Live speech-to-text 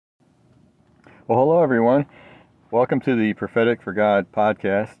Well, hello everyone. Welcome to the Prophetic for God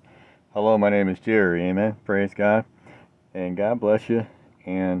podcast. Hello, my name is Jerry. Amen. Praise God. And God bless you.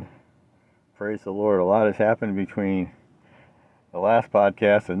 And praise the Lord. A lot has happened between the last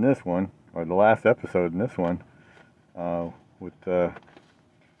podcast and this one, or the last episode and this one, with the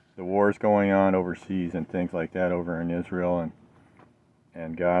wars going on overseas and things like that over in Israel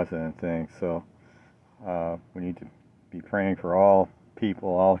and Gaza and things. So we need to be praying for all people,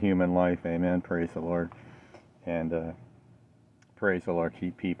 all human life. Amen. Praise the Lord. And praise the Lord.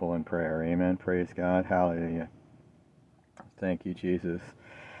 Keep people in prayer. Amen. Praise God. Hallelujah. Thank you, Jesus.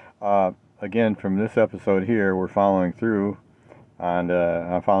 Again, from this episode here, we're following through on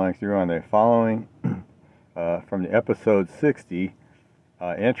I'm following through on the following from the episode 60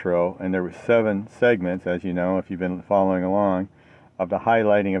 intro, and there were 7 segments, as you know, if you've been following along, of the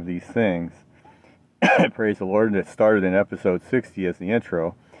highlighting of these things. Praise the Lord. And it started in episode 60 as the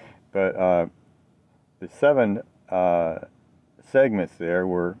intro, but the 7 segments there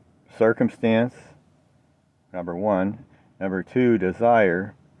were circumstance, number 1, number 2,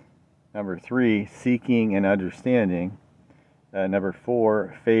 desire, number 3, seeking and understanding, number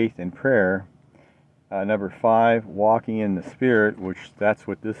 4, faith and prayer, number 5, walking in the Spirit, which that's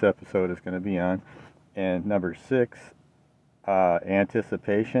what this episode is going to be on, and number 6,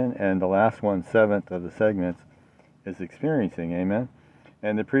 anticipation, and the last one, 7th of the segments, is experiencing. Amen.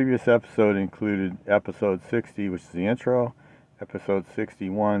 And the previous episode included episode 60, which is the intro, episode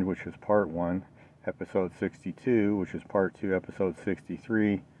 61, which is part 1, episode 62, which is part 2, episode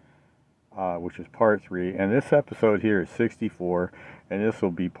 63, which is part 3, and this episode here is 64, and this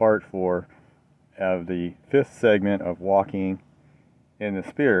will be part 4 of the 5th segment of walking in the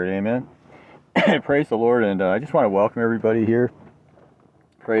Spirit. Amen. Praise the Lord. And I just want to welcome everybody here.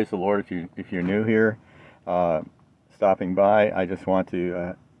 Praise the Lord. If you're new here, stopping by, I just want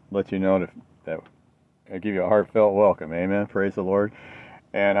to let you know that I give you a heartfelt welcome. Amen. Praise the Lord.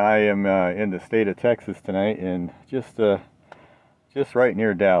 And I am in the state of Texas tonight, and just right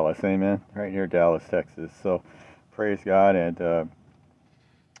near Dallas. Amen. Right near Dallas, Texas. So praise God, and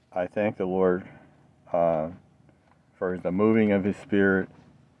I thank the Lord for the moving of His Spirit,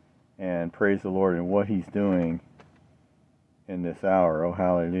 and praise the Lord in what He's doing in this hour. Oh,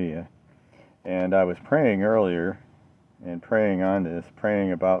 hallelujah. And I was praying earlier, and praying on this,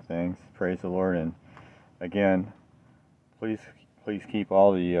 praying about things. Praise the Lord. And again, please keep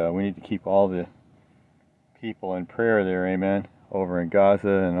all the, we need to keep all the people in prayer there, amen, over in Gaza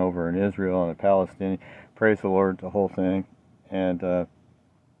and over in Israel and the Palestinians. Praise the Lord, the whole thing. And, oh,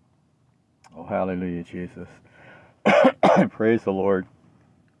 hallelujah, Jesus. Praise the Lord.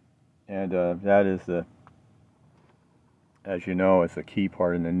 And that is as you know, it's a key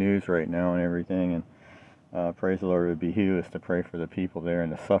part in the news right now and everything. And praise the Lord, it would behoove us to pray for the people there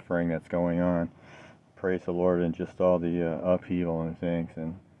and the suffering that's going on. Praise the Lord, and just all the upheaval and things.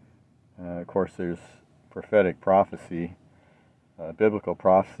 And of course, there's prophetic prophecy, biblical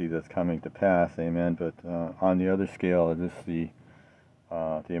prophecy that's coming to pass. Amen. But on the other scale, it is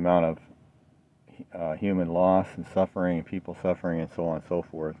the amount of human loss and suffering, and people suffering, and so on and so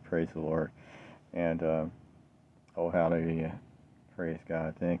forth. Praise the Lord. And oh, hallelujah. Praise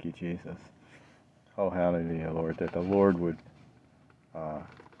God. Thank you, Jesus. Oh, hallelujah, Lord, that the Lord would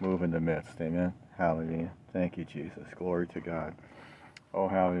move in the midst. Amen. Hallelujah. Thank you, Jesus. Glory to God. Oh,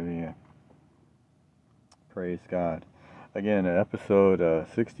 hallelujah. Praise God. Again, episode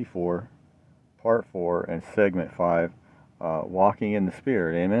 64, part 4, and segment 5, walking in the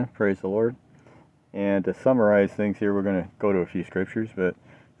Spirit. Amen. Praise the Lord. And to summarize things here, we're going to go to a few scriptures, but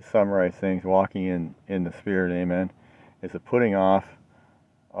to summarize things, walking in the Spirit, amen, is a putting off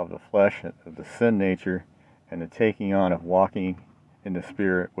of the flesh, of the sin nature, and the taking on of walking in the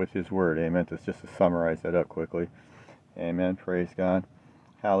Spirit with His Word, amen. Just to summarize that up quickly, amen. Praise God.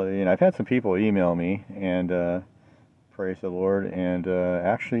 Hallelujah. And I've had some people email me, and praise the Lord, and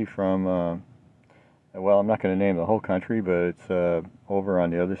actually from, well, I'm not going to name the whole country, but it's over on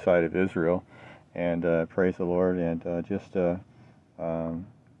the other side of Israel. And praise the Lord, and just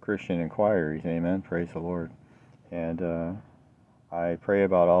Christian inquiries, amen, praise the Lord. And I pray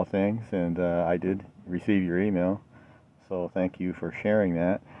about all things, and I did receive your email, so thank you for sharing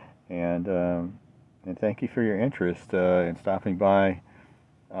that, and thank you for your interest in stopping by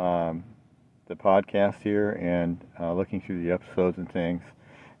the podcast here and looking through the episodes and things,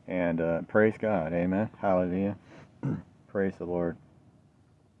 and praise God, amen, hallelujah, praise the Lord.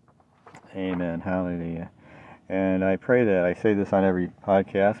 Amen. Hallelujah. And I pray that, I say this on every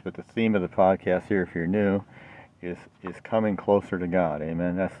podcast, but the theme of the podcast here, if you're new, is coming closer to God.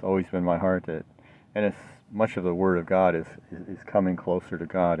 Amen. That's always been my heart, and it's much of the Word of God is coming closer to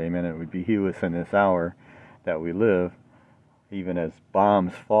God. Amen. It would behoove us in this hour that we live, even as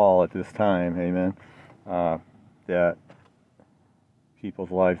bombs fall at this time. Amen. That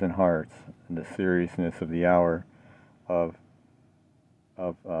people's lives and hearts, and the seriousness of the hour of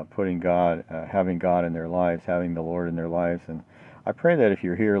putting God, having God in their lives, having the Lord in their lives. And I pray that if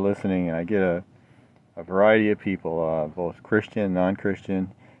you're here listening, and I get a variety of people, both Christian,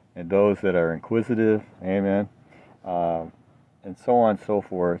 non-Christian, and those that are inquisitive, amen, and so on and so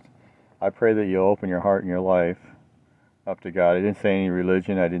forth. I pray that you'll open your heart and your life up to God. I didn't say any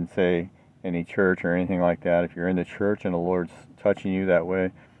religion. I didn't say any church or anything like that. If you're in the church and the Lord's touching you that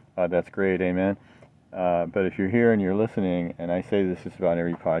way, that's great, amen. But if you're here and you're listening, and I say this just about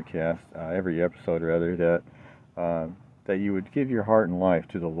every podcast, every episode rather, that you would give your heart and life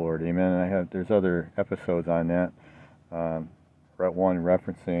to the Lord, amen. And there's other episodes on that. One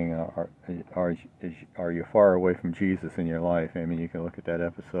referencing, are you far away from Jesus in your life? I mean, you can look at that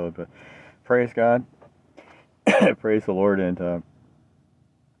episode. But praise God, praise the Lord, and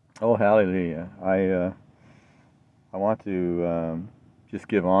oh hallelujah! I want to just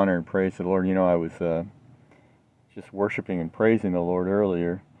give honor and praise to the Lord. You know, I was just worshiping and praising the Lord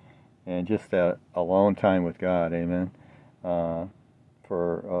earlier, and just that alone time with God, amen,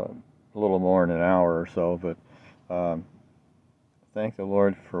 for a little more than an hour or so. But thank the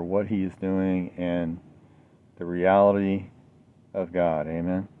Lord for what He is doing and the reality of God,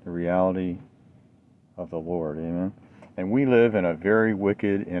 amen, the reality of the Lord, amen. And we live in a very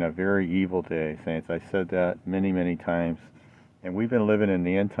wicked and a very evil day, saints. I said that many, many times. And we've been living in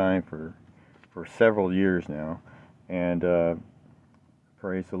the end time for several years now. And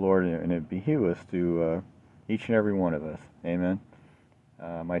praise the Lord, and it behooves us to each and every one of us, amen,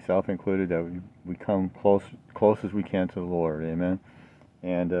 myself included, that we come close as we can to the Lord, amen.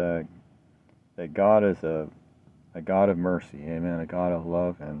 And that God is a God of mercy, amen, a God of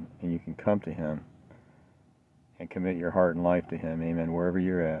love, and you can come to Him and commit your heart and life to Him, amen, wherever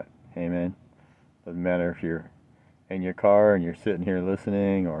you're at, amen. Doesn't matter if you're in your car and you're sitting here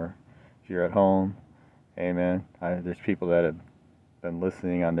listening, or if you're at home, amen. There's people that have been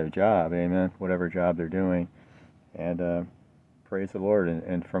listening on their job, amen, whatever job they're doing, and praise the Lord,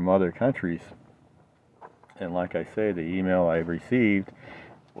 and from other countries. And like I say, the email I received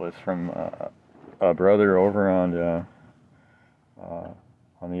was from a brother over on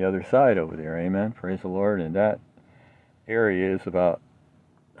the other side over there, amen, praise the Lord. And that area is about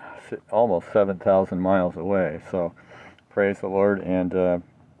almost 7,000 miles away, so praise the Lord. And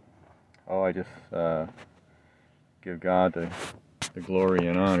I just give God the glory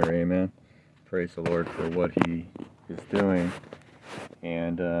and honor, amen, praise the Lord for what He is doing.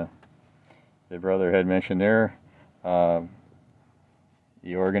 And the brother had mentioned there, the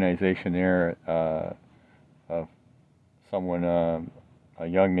organization there of someone, a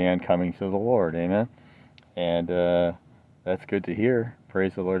young man coming to the Lord, amen. And that's good to hear.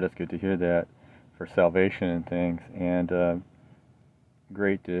 Praise the Lord, that's good to hear that, for salvation and things. And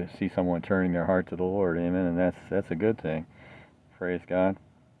great to see someone turning their heart to the Lord, amen. And that's a good thing. Praise God.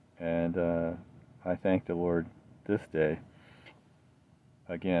 And I thank the Lord this day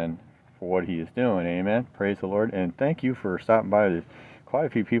again for what He is doing, amen. Praise the Lord. And thank you for stopping by. There's quite a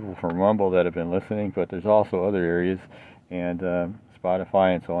few people from Rumble that have been listening, but there's also other areas, and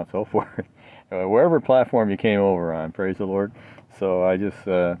Spotify and so on and so forth. Wherever platform you came over on, praise the Lord. So I just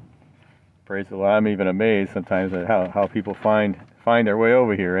praise the Lord. I'm even amazed sometimes at how people find their way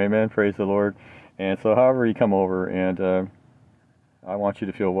over here, amen. Praise the Lord. And so however you come over, and I want you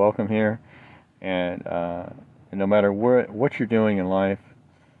to feel welcome here, and no matter what you're doing in life,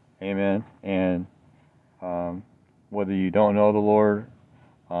 amen. And whether you don't know the Lord,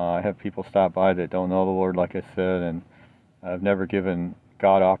 I have people stop by that don't know the Lord, like I said, and I've never given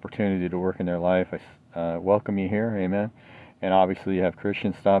God opportunity to work in their life. I welcome you here, amen. And obviously you have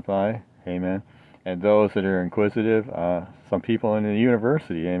Christians stop by, amen. And those that are inquisitive, some people in the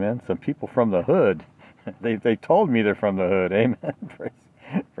university, amen. Some people from the hood, they told me they're from the hood, amen.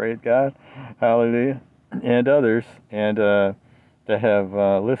 Praise God, hallelujah. And others, and that have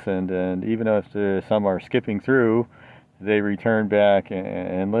listened, and even if some are skipping through, they return back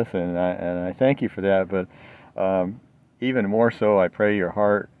and listen, and I thank you for that. But even more so, I pray your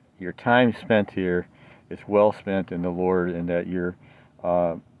heart, your time spent here is well spent in the Lord, and that you're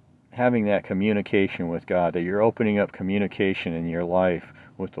having that communication with God, that you're opening up communication in your life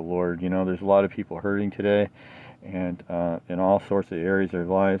with the Lord. You know, there's a lot of people hurting today, and in all sorts of areas of their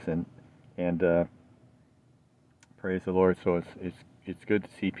lives, and praise the Lord. So it's good to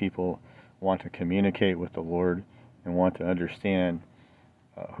see people want to communicate with the Lord and want to understand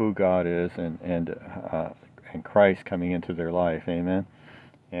who God is and Christ coming into their life. Amen.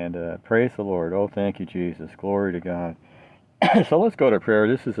 And praise the Lord. Oh, thank you, Jesus. Glory to God. So let's go to prayer.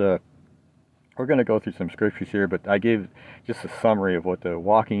 We're going to go through some scriptures here, but I gave just a summary of what the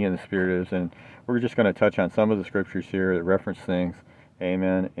walking in the Spirit is, and we're just going to touch on some of the scriptures here that reference things.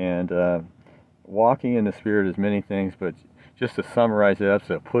 Amen. And walking in the Spirit is many things, but just to summarize it, that's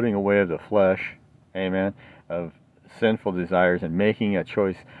the putting away of the flesh, amen, of sinful desires, and making a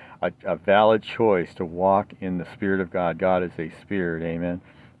choice, a valid choice to walk in the Spirit of God. God is a spirit, amen.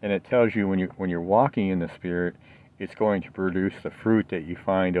 And it tells you when you're walking in the Spirit, it's going to produce the fruit that you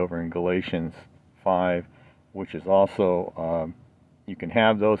find over in Galatians 5, which is also, you can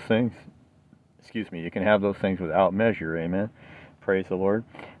have those things, you can have those things without measure, amen. Praise the Lord.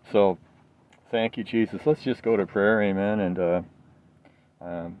 So, thank you, Jesus. Let's just go to prayer, amen, and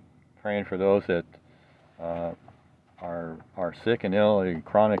praying for those that are sick and ill,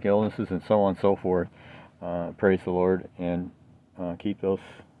 chronic illnesses, and so on and so forth. Praise the Lord, and keep those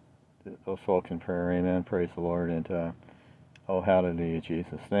folks in prayer, amen. Praise the Lord, and oh, hallelujah,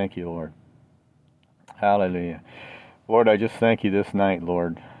 Jesus. Thank you, Lord. Hallelujah. Lord, I just thank you this night,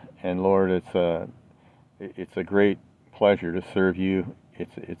 Lord, and Lord, it's a great pleasure to serve you.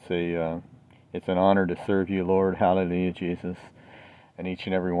 It's an honor to serve you, Lord. Hallelujah, Jesus, in each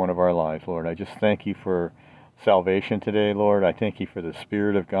and every one of our lives, Lord. I just thank you for salvation today, Lord. I thank you for the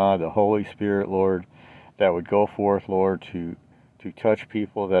Spirit of God, the Holy Spirit, Lord, that would go forth, Lord, to touch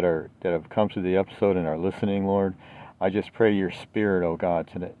people that have come to the episode and are listening, Lord. I just pray your Spirit, oh God,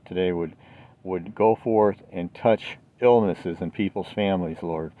 today would go forth and touch illnesses in people's families,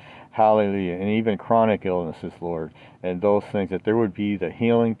 Lord. Hallelujah. And even chronic illnesses, Lord, and those things, that there would be the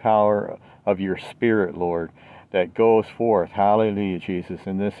healing power of your Spirit, Lord, that goes forth. Hallelujah, Jesus,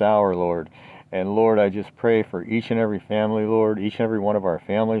 in this hour, Lord. And Lord, I just pray for each and every family, Lord, each and every one of our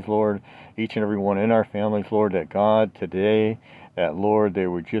families, Lord, each and every one in our families, Lord, that God today, that Lord, there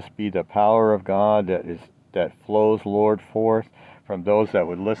would just be the power of God that flows, Lord, forth from those that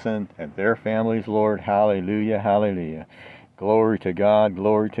would listen and their families, Lord. Hallelujah, hallelujah. Glory to God,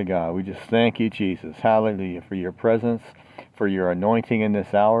 glory to God. We just thank you, Jesus. Hallelujah, for your presence, for your anointing in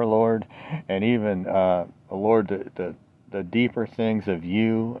this hour, Lord, and even, Lord, the deeper things of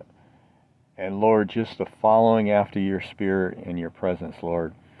you, and Lord, just the following after your Spirit and your presence,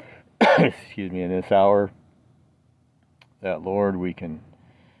 Lord. Excuse me, in this hour, that, Lord, we can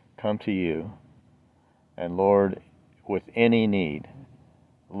come to you, and Lord, with any need,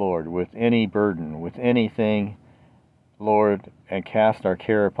 Lord, with any burden, with anything, Lord, and cast our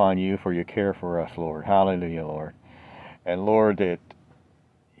care upon you, for you care for us, Lord. Hallelujah, Lord. And Lord, that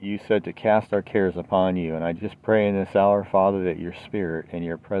you said to cast our cares upon you, and I just pray in this hour, Father, that your Spirit and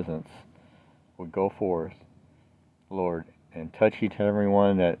your presence would go forth, Lord, and touch each and every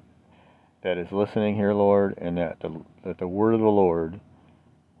one that is listening here, Lord, and that the word of the Lord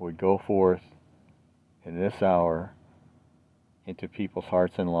would go forth in this hour into people's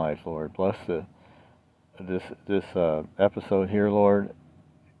hearts and lives, Lord. Bless this episode here, Lord,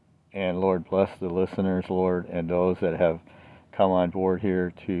 and Lord, bless the listeners, Lord, and those that have come on board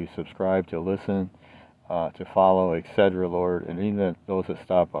here to subscribe, to listen, to follow, etc., Lord, and even those that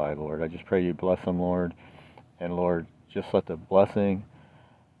stop by, Lord. I just pray you bless them, Lord, and Lord, just let the blessing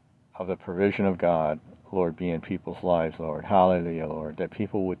of the provision of God, Lord, be in people's lives, Lord. Hallelujah, Lord, that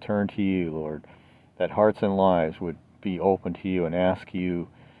people would turn to you, Lord, that hearts and lives would be open to you and ask you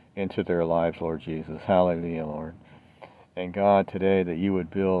into their lives, Lord Jesus. Hallelujah, Lord. And God, today, that you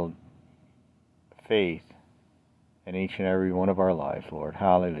would build faith in each and every one of our lives, Lord.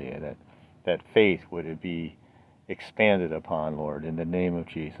 Hallelujah. That faith would be expanded upon, Lord, in the name of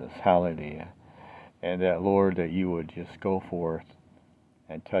Jesus. Hallelujah. And that, Lord, that you would just go forth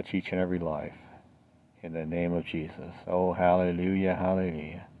and touch each and every life in the name of Jesus. Oh, hallelujah,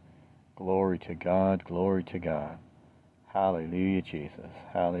 hallelujah. Glory to God, glory to God. Hallelujah, Jesus.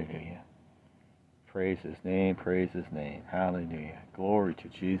 Hallelujah. Praise his name, praise his name. Hallelujah. Glory to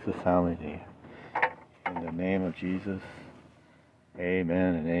Jesus. Hallelujah. In the name of Jesus,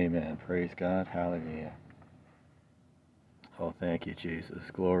 amen and amen. Praise God. Hallelujah. Oh, thank you, Jesus.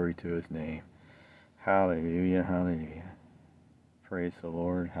 Glory to his name. Hallelujah, hallelujah. Praise the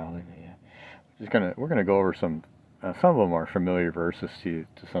Lord. Hallelujah. We're gonna go over some of them are familiar verses to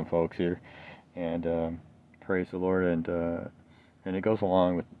some folks here, and praise the Lord, and it goes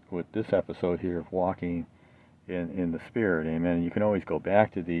along with this episode here of walking in the Spirit. Amen. You can always go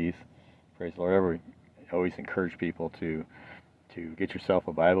back to these. Praise the Lord. I always encourage people to get yourself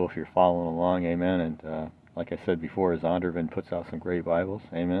a Bible if you're following along. Amen. And like I said before, Zondervan puts out some great Bibles.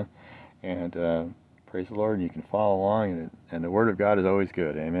 Amen. And Praise the Lord. And you can follow along, and the Word of God is always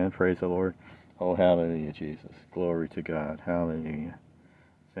good. Amen. Praise the Lord. Oh, hallelujah, Jesus. Glory to God. Hallelujah.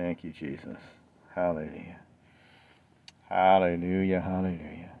 Thank you, Jesus. Hallelujah. Hallelujah.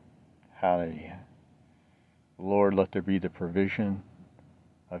 Hallelujah. Hallelujah. Lord, let there be the provision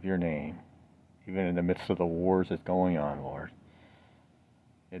of your name, even in the midst of the wars that's going on, Lord.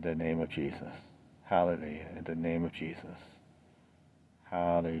 In the name of Jesus. Hallelujah. In the name of Jesus.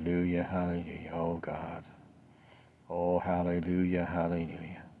 Hallelujah. Hallelujah. Oh, God. Oh, hallelujah.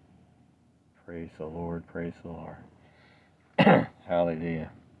 Hallelujah. Praise the Lord. Praise the Lord.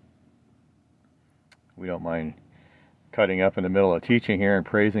 Hallelujah. We don't mind cutting up in the middle of teaching here and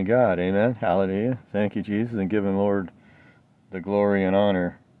praising God. Amen. Hallelujah. Thank you, Jesus, and giving Lord the glory and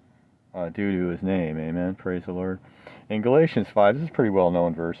honor due to his name. Amen. Praise the Lord. In Galatians 5, this is pretty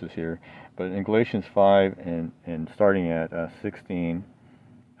well-known verses here, but in Galatians 5 and starting at 16,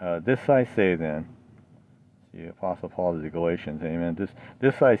 this I say then, the Apostle Paul to the Galatians, amen.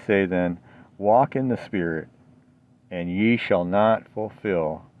 This I say then, walk in the Spirit, and ye shall not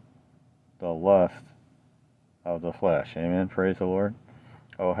fulfill the lust of the flesh. Amen. Praise the Lord.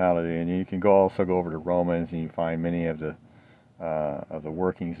 Oh, hallelujah. And you can also go over to Romans, and you find many of the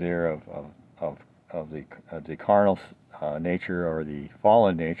workings there of the carnal nature, or the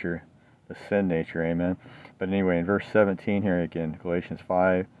fallen nature, the sin nature. Amen. But anyway, in verse 17 here again, Galatians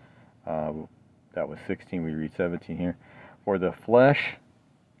 5, that was 16, we read 17 here. For the flesh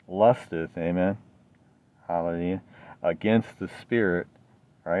lusteth, amen, hallelujah, against the Spirit,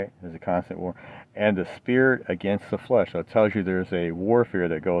 right? There's a constant war. And the Spirit against the flesh. So it tells you there's a warfare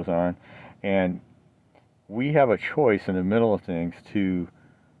that goes on. And we have a choice in the middle of things to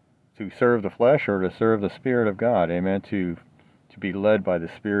serve the flesh or to serve the Spirit of God. Amen. To be led by the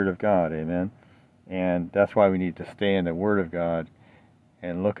Spirit of God. Amen. And that's why we need to stay in the Word of God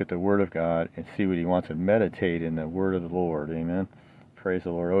and look at the Word of God and see what he wants and meditate in the Word of the Lord. Amen. Praise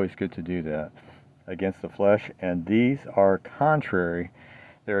the Lord. Always good to do that. Against the flesh. And these are contrary.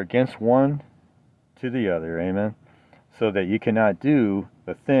 They're against one to the other. Amen. So that you cannot do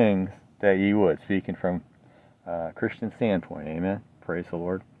the things that ye would. Speaking from a Christian standpoint. Amen. Praise the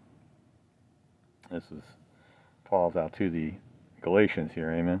Lord. This is Paul's out to the Galatians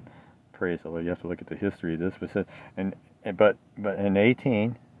here. Amen. Praise the Lord. You have to look at the history of this. But in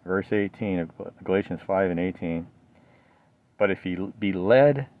 18, verse 18 of Galatians 5 and 18, but if ye be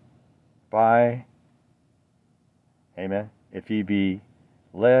led by, amen, if ye be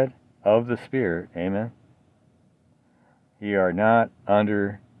led of the Spirit, amen, ye are not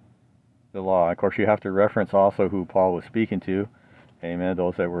under the law. Of course, you have to reference also who Paul was speaking to, amen,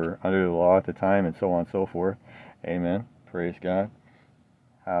 those that were under the law at the time, and so on and so forth, amen, praise God,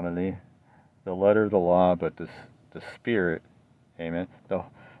 hallelujah. The letter of the law, but the Spirit, amen.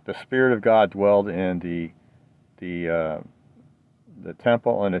 The Spirit of God dwelled in the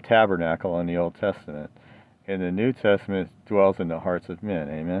temple and the tabernacle in the Old Testament. In the New Testament, it dwells in the hearts of men,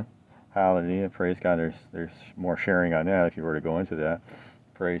 amen. Hallelujah, praise God. There's more sharing on that if you were to go into that.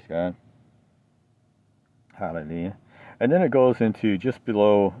 Praise God. Hallelujah. And then it goes into just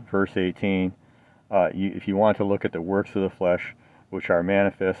below verse 18. If you want to look at the works of the flesh, which are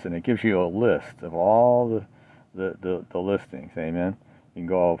manifest, and it gives you a list of all the listings, amen. You can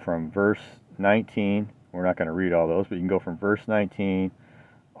go from verse 19, we're not going to read all those, but you can go from verse 19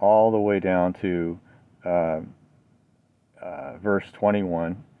 all the way down to verse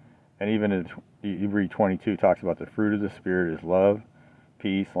 21, and even you read 22, talks about the fruit of the Spirit is love,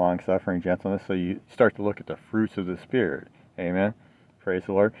 peace, long-suffering, gentleness. So you start to look at the fruits of the Spirit, amen. Praise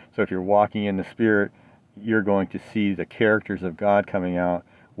the Lord. So if you're walking in the Spirit, you're going to see the characters of God coming out,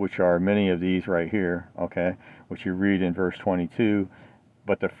 which are many of these right here, okay, which you read in verse 22.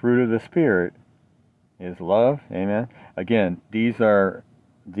 But the fruit of the Spirit is love, amen. Again, these that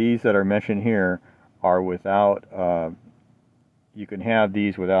are mentioned here are without, you can have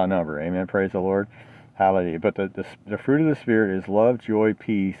these without number, amen, praise the Lord, hallelujah. But the fruit of the Spirit is love, joy,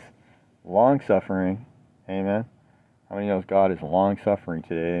 peace, long-suffering, amen. How many knows God is long-suffering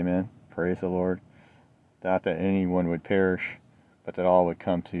today, amen, praise the Lord. Not that anyone would perish, but that all would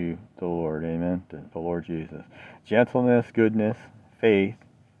come to the Lord, amen, to the Lord Jesus. Gentleness, goodness, faith,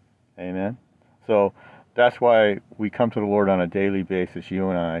 amen. So that's why we come to the Lord on a daily basis, you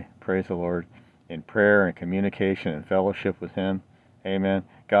and I, praise the Lord, in prayer and communication and fellowship with Him, amen.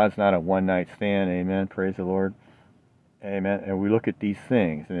 God's not a one-night stand, amen, praise the Lord, amen. And we look at these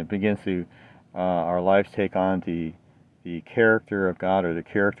things, and it begins to, our lives take on the character of God, or the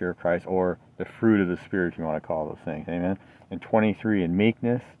character of Christ, or the fruit of the Spirit, if you want to call those things, amen. And 23, in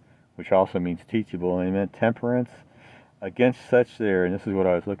meekness, which also means teachable, amen. Temperance, against such there, and this is what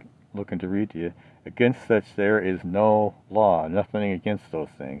I was looking to read to you, Against such there is no law. Nothing against those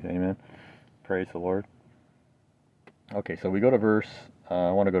things. Amen. Praise the Lord. Okay, so we go to verse,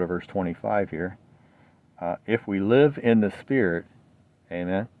 I want to go to verse 25 here. If we live in the Spirit,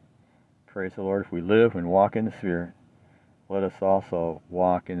 amen. Praise the Lord. If we live and walk in the Spirit, let us also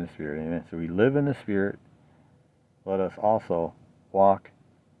walk in the Spirit. Amen. So we live in the Spirit. Let us also walk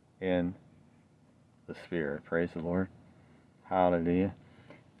in the Spirit. Praise the Lord. Hallelujah.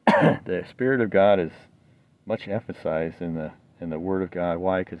 The Spirit of God is much emphasized in the Word of God.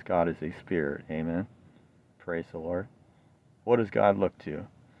 Why? Because God is a Spirit. Amen. Praise the Lord. What does God look to?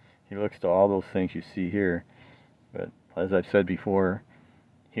 He looks to all those things you see here. But as I've said before,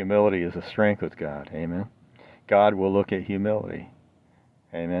 humility is a strength with God. Amen. God will look at humility.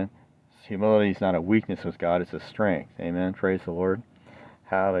 Amen. Humility is not a weakness with God, it's a strength. Amen. Praise the Lord.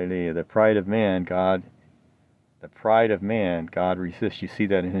 Hallelujah. The pride of man, God resists. You see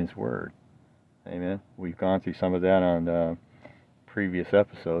that in His Word. Amen. We've gone through some of that on previous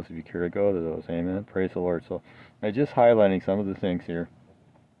episodes, if you care to go to those. Amen. Praise the Lord. So I'm just highlighting some of the things here.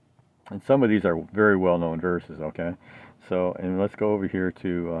 And some of these are very well-known verses, okay? So, and let's go over here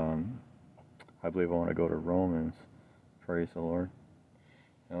to, I believe I want to go to Romans. Praise the Lord.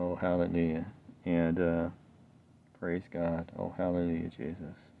 Oh, hallelujah. And praise God. Oh, hallelujah,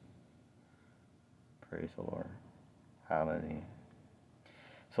 Jesus. Praise the Lord. Hallelujah.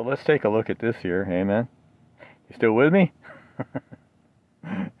 So let's take a look at this here. Amen. You still with me?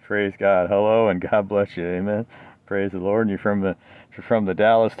 Praise God. Hello, and God bless you. Amen. Praise the Lord. And if you're from the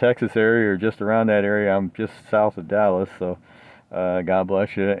Dallas, Texas area, or just around that area, I'm just south of Dallas. So God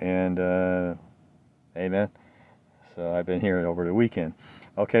bless you, and amen. So I've been here over the weekend.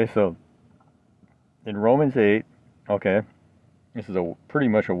 Okay, so in Romans 8, okay, this is pretty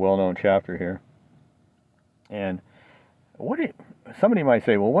much a well-known chapter here. And somebody might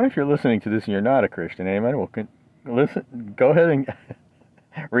say, well, what if you're listening to this and you're not a Christian? Amen. Well, listen. Go ahead and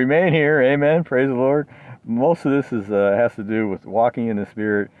remain here. Amen. Praise the Lord. Most of this has to do with walking in the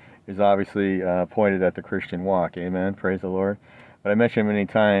Spirit. Is obviously pointed at the Christian walk. Amen. Praise the Lord. But I mentioned many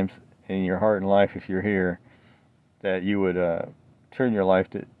times in your heart and life, if you're here, that you would turn your life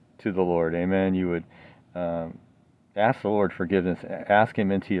to the Lord. Amen. You would ask the Lord forgiveness. Ask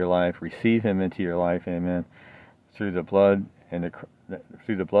Him into your life. Receive Him into your life. Amen. Through the blood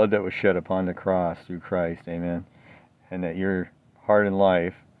through the blood that was shed upon the cross through Christ. Amen. And that your heart and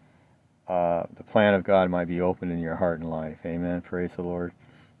life, the plan of God might be open in your heart and life. Amen. Praise the Lord.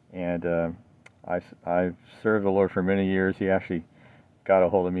 And I've served the Lord for many years. He actually got a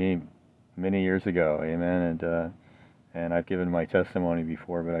hold of me many years ago. Amen. And I've given my testimony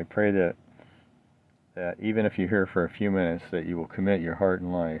before, but I pray that even if you're here for a few minutes, that you will commit your heart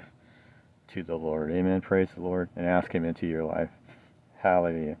and life to the Lord. Amen. Praise the Lord. And ask Him into your life.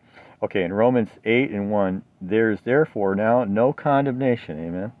 Hallelujah. Okay, in Romans 8:1, there is therefore now no condemnation,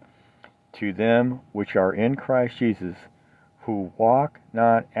 amen, to them which are in Christ Jesus, who walk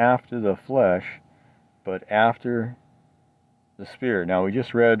not after the flesh, but after the Spirit. Now, we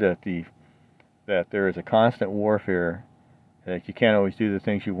just read that there is a constant warfare, that you can't always do the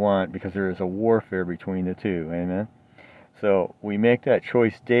things you want because there is a warfare between the two. Amen. So we make that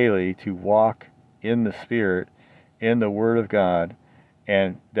choice daily to walk in the Spirit, in the Word of God,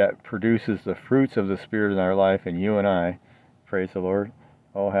 and that produces the fruits of the Spirit in our life, and you and I, praise the Lord.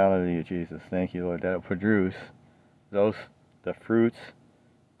 Oh, hallelujah, Jesus. Thank you, Lord. That will produce the fruits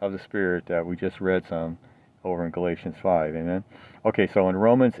of the Spirit that we just read some over in Galatians 5. Amen. Okay, so in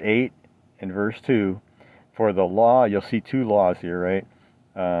Romans 8 and verse 2, for the law, you'll see two laws here,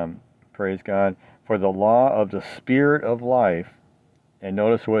 right? Praise God. For the law of the Spirit of life, and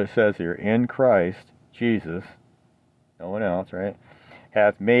notice what it says here, in Christ Jesus, no one else, right,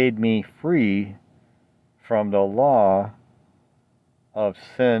 hath made me free from the law of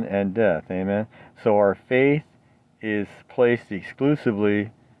sin and death. Amen. So our faith is placed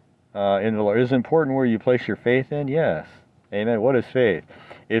exclusively in the Lord. Is it important where you place your faith in? Yes. Amen. What is faith?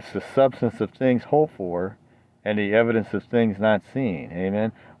 It's the substance of things hoped for and the evidence of things not seen.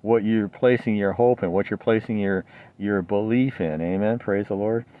 Amen. What you're placing your hope in, what you're placing your belief in. Amen. Praise the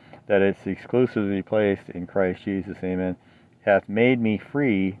Lord. That it's exclusively placed in Christ Jesus. Amen. Hath made me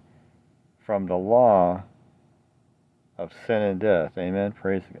free from the law of sin and death. Amen.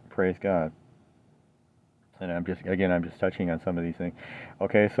 Praise God. And I'm just touching on some of these things.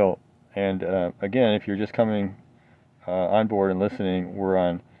 Okay, so, and again, if you're just coming on board and listening, we're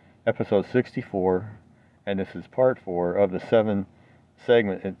on episode 64, and this is part 4 of the 7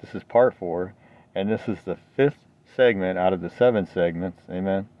 segment. This is part 4, and this is the 5th segment out of the 7 segments,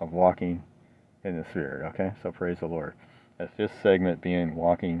 amen, of walking in the Spirit. Okay, so praise the Lord. The 5th segment being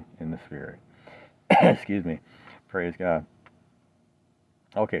walking in the Spirit. Excuse me. Praise God.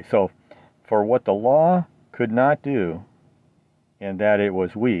 Okay, so for what the law could not do, in that it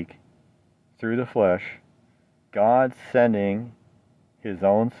was weak through the flesh, God sending his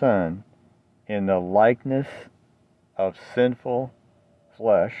own Son in the likeness of sinful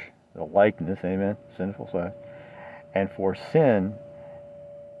flesh, the likeness, amen, sinful flesh, and for sin,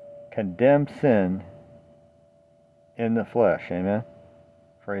 condemned sin in the flesh, amen.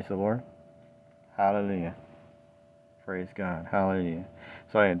 Praise the Lord. Hallelujah. Praise God. Hallelujah.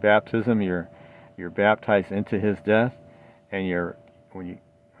 So in baptism, you're baptized into his death, and when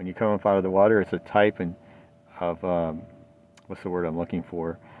you come up out of the water, it's a type of what's the word I'm looking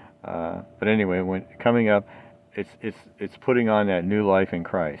for? But anyway, when coming up, it's putting on that new life in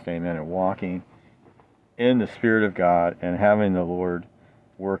Christ, amen, and walking in the Spirit of God and having the Lord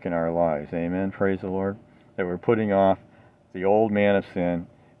work in our lives, amen. Praise the Lord. That we're putting off the old man of sin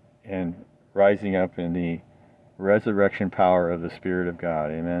and rising up in the resurrection power of the Spirit of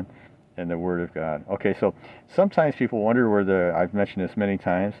God, amen, and the Word of God. Okay, so sometimes people wonder where I've mentioned this many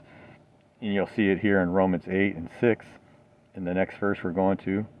times, and you'll see it here in Romans 8 and 6, in the next verse we're going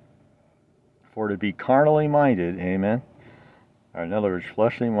to. For to be carnally minded, amen, or in other words,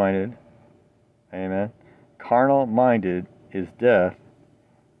 fleshly minded, amen, carnal minded is death,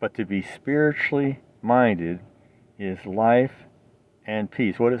 but to be spiritually minded is life and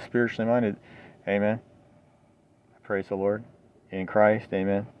peace. What is spiritually minded? Amen. Praise the Lord. In Christ,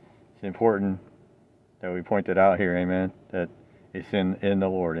 amen. It's important that we point that out here, amen, that it's in the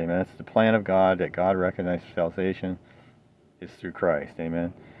Lord, amen. That's the plan of God, that God recognizes salvation is through Christ,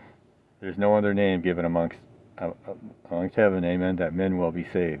 amen. There's no other name given amongst heaven, amen, that men will be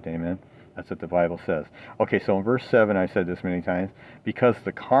saved, amen. That's what the Bible says. Okay, so in verse 7, I said this many times, because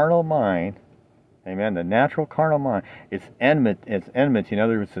the carnal mind, amen, the natural carnal mind, it's enmity, in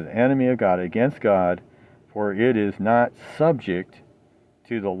other words, it's an enemy of God, against God, for it is not subject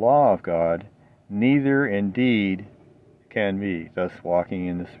to the law of God, neither indeed can be, thus walking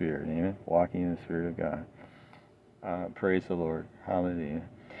in the Spirit, amen, walking in the Spirit of God. Praise the Lord. Hallelujah.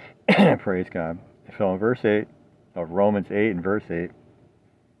 Praise God. So in verse 8 of Romans 8 and verse 8,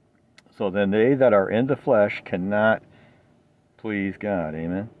 so then they that are in the flesh cannot please God.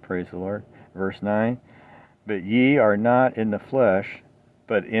 Amen. Praise the Lord. Verse 9, but ye are not in the flesh,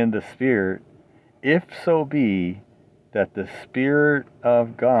 but in the Spirit, if so be that the Spirit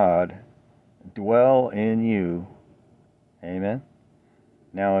of God dwell in you. Amen.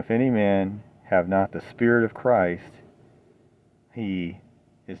 Now if any man have not the Spirit of Christ, he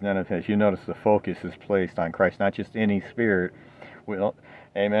is none of his. You notice the focus is placed on Christ, not just any spirit. Well,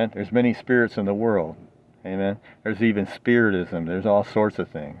 amen. There's many spirits in the world. Amen. There's even spiritism. There's all sorts of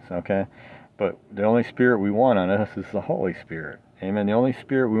things. Okay. But the only spirit we want on us is the Holy Spirit. Amen. The only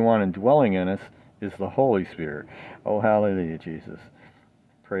spirit we want indwelling in us is the Holy Spirit. Oh, hallelujah, Jesus.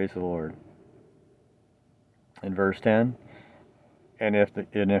 Praise the Lord. In verse 10, and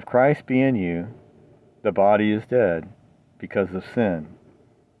if Christ be in you, the body is dead because of sin.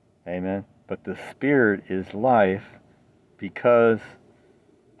 Amen. But the Spirit is life because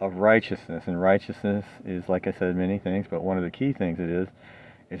of righteousness. And righteousness is, like I said, many things, but one of the key things it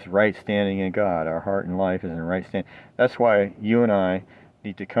is right standing in God. Our heart and life is in right standing. That's why you and I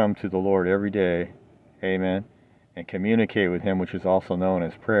need to come to the Lord every day, amen, and communicate with Him, which is also known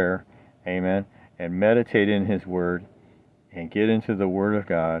as prayer, amen, and meditate in His Word, and get into the Word of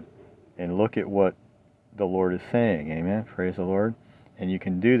God, and look at what the Lord is saying, amen, praise the Lord. And you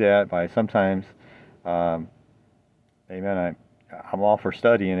can do that by sometimes, amen, I'm all for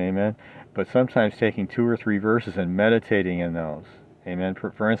studying, amen, but sometimes taking 2 or 3 verses and meditating in those, amen.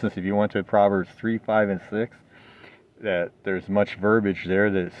 For instance, if you went to Proverbs 3, 5, and 6, that there's much verbiage there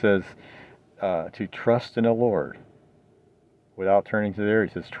that it says to trust in the Lord. Without turning to there,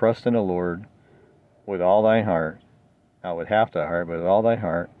 he says, trust in the Lord with all thy heart, not with half thy heart, but with all thy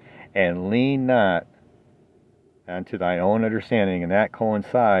heart, and lean not unto thine own understanding. And that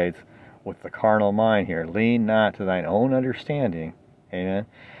coincides with the carnal mind here. Lean not to thine own understanding, amen,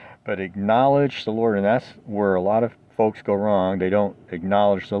 but acknowledge the Lord. And that's where a lot of folks go wrong. They don't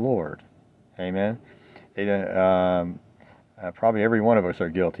acknowledge the Lord, amen. They don't, probably every one of us are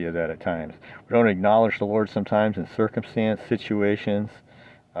guilty of that at times. We don't acknowledge the Lord sometimes in circumstance, situations,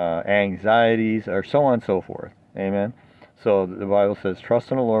 anxieties, or so on and so forth, amen. So the Bible says,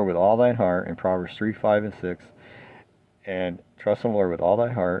 trust in the Lord with all thine heart, in Proverbs 3, 5, and 6, and trust in the Lord with all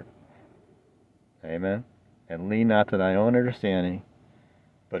thy heart, amen, and lean not to thine own understanding,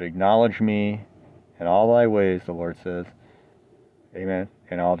 but acknowledge me in all thy ways, the Lord says, amen,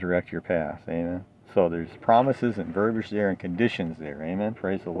 and I'll direct your path, amen. So there's promises and verbiage there and conditions there, amen,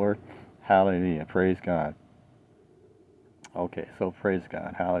 praise the Lord, Hallelujah. Praise God. Okay, so praise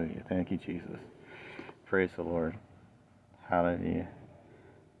God. Hallelujah. Thank you, Jesus. Praise the Lord. Hallelujah.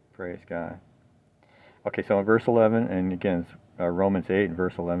 Praise God. Okay, so in verse 11, and again, Romans 8 and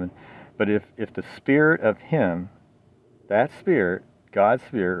verse 11, but if the spirit of him, that spirit, God's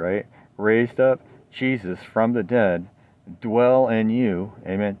spirit, right, raised up Jesus from the dead, dwell in you,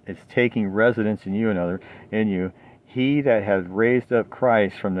 amen, it's taking residence in you, in you, he that has raised up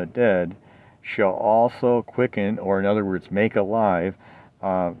Christ from the dead shall also quicken, or in other words, make alive,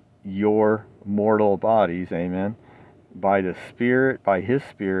 your mortal bodies, amen, by the Spirit, by his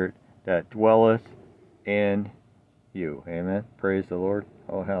Spirit that dwelleth in you, amen. Praise the Lord.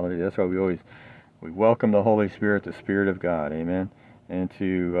 Oh, hallelujah. That's why we welcome the Holy Spirit, the Spirit of God, amen,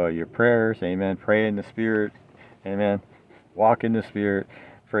 into your prayers, amen. Pray in the Spirit, amen. Walk in the Spirit,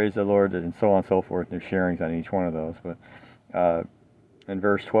 praise the Lord, and so on and so forth. There's sharings on each one of those. But in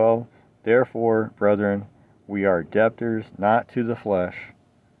verse 12, therefore, brethren, we are debtors not to the flesh,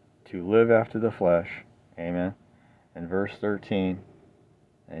 to live after the flesh, amen. In verse 13,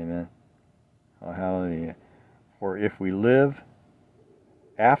 amen. Oh, hallelujah. For if we live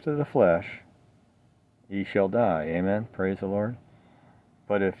after the flesh, ye shall die, amen. Praise the Lord.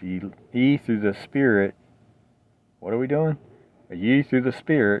 But if ye through the Spirit, what are we doing? Ye through the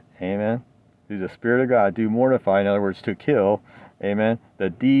Spirit, amen, through the Spirit of God, do mortify, in other words, to kill, amen, the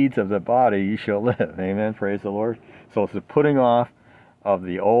deeds of the body, ye shall live, amen, praise the Lord. So it's the putting off of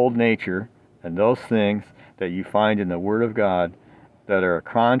the old nature and those things that you find in the Word of God that are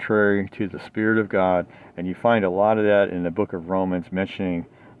contrary to the Spirit of God, and you find a lot of that in the book of Romans, mentioning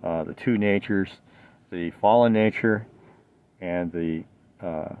the two natures, the fallen nature and the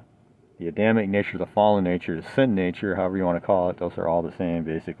Adamic nature, the fallen nature, the sin nature, however you want to call it. Those are all the same,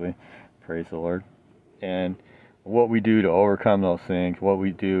 basically. Praise the Lord. And what we do to overcome those things, what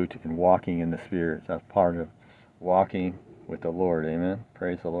we do in walking in the Spirit, that's part of walking with the Lord. Amen.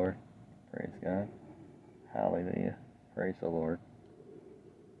 Praise the Lord. Praise God. Hallelujah. Praise the Lord.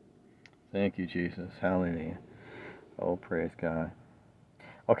 Thank you, Jesus. Hallelujah. Oh, praise God.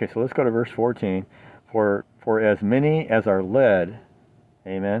 Okay, so let's go to verse 14. For as many as are led,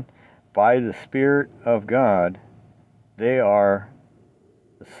 amen, by the Spirit of God, they are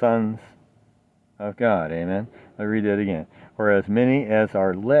the sons of God. Amen. Let me read that again. For as many as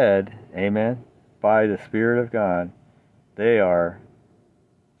are led, amen, by the Spirit of God, they are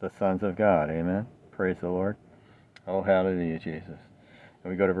the sons of God. Amen. Praise the Lord. Oh, hallelujah, Jesus.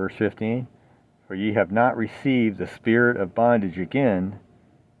 And we go to verse 15. For ye have not received the spirit of bondage again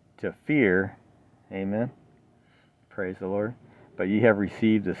to fear. Amen. Praise the Lord. But ye have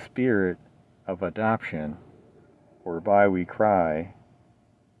received the spirit of adoption, whereby we cry,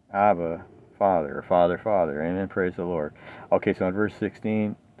 Abba, Father, or Father, Father. Amen. Praise the Lord. Okay, so in verse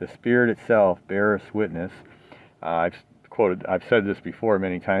 16, the Spirit itself beareth witness. I've said this before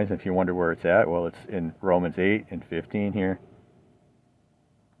many times. If you wonder where it's at, well, it's in Romans 8 and 15 here.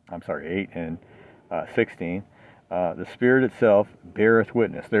 I'm sorry, 8 and 16. The Spirit itself beareth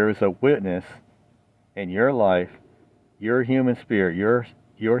witness. There is a witness in your life. Your human spirit,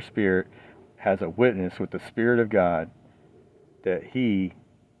 your spirit has a witness with the Spirit of God that He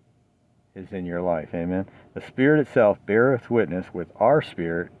is in your life. Amen. The Spirit itself beareth witness with our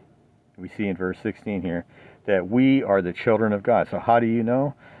spirit. We see in verse 16 here that we are the children of God. So how do you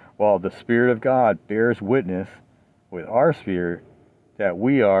know? Well, the Spirit of God bears witness with our spirit that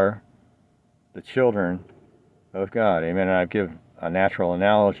we are the children of God. Amen. And I've given a natural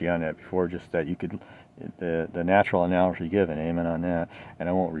analogy on that before, just that you could, the natural analogy given. Amen on that. And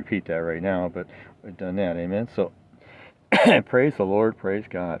I won't repeat that right now, but we've done that. Amen. So praise the Lord. Praise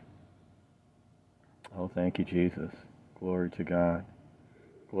God. Oh, thank you, Jesus. Glory to God.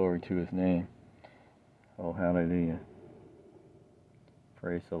 Glory to His name. Oh, hallelujah.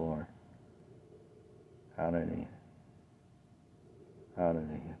 Praise the Lord. Hallelujah.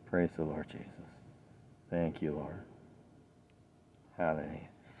 Hallelujah. Praise the Lord Jesus. Thank you, Lord. Hallelujah.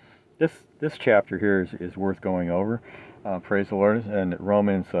 This chapter here is worth going over. Praise the Lord. And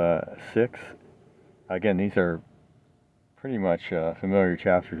Romans 6. Again, these are pretty much familiar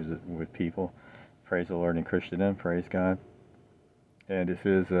chapters with people. Praise the Lord in Christendom. Praise God. And this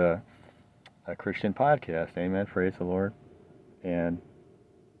is a Christian podcast. Amen. Praise the Lord. And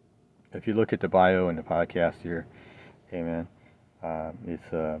if you look at the bio and the podcast here, amen,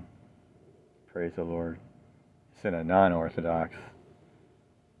 it's praise the Lord. It's in a non-Orthodox,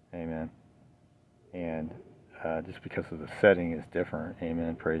 amen. And just because of the setting is different,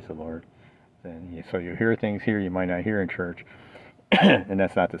 amen. Praise the Lord. So you hear things here you might not hear in church. And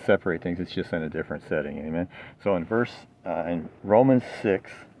that's not to separate things, it's just in a different setting, amen. So in Romans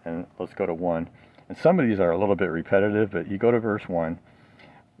 6, and let's go to 1. And some of these are a little bit repetitive, but you go to verse 1.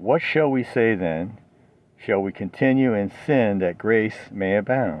 What shall we say then? Shall we continue in sin that grace may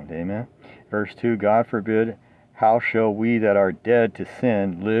abound? Amen. Verse 2, God forbid, how shall we that are dead to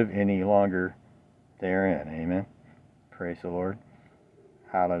sin live any longer therein? Amen. Praise the Lord.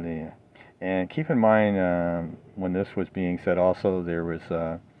 Hallelujah. And keep in mind, when this was being said also, there was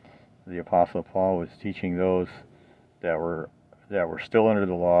the Apostle Paul was teaching those that were still under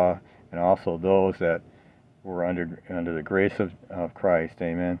the law, and also those that were under the grace of Christ,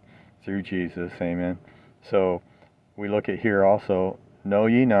 amen, through Jesus, amen. So we look at here also, know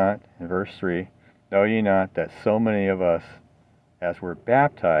ye not, in verse 3, know ye not that so many of us, as were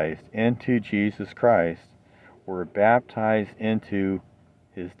baptized into Jesus Christ, were baptized into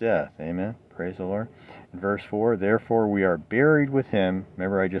his death, amen, praise the Lord. In verse 4, therefore we are buried with him.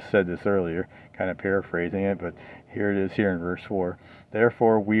 Remember I just said this earlier, kind of paraphrasing it, but here it is here in verse 4.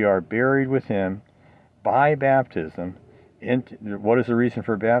 Therefore we are buried with him by baptism. What is the reason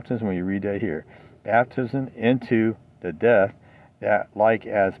for baptism? Well, you read that here. Baptism into the death, that like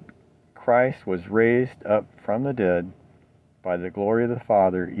as Christ was raised up from the dead by the glory of the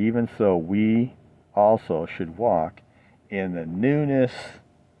Father, even so we also should walk in the newness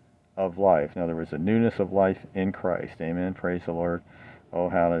of life. In other words, the newness of life in Christ. Amen. Praise the Lord. Oh,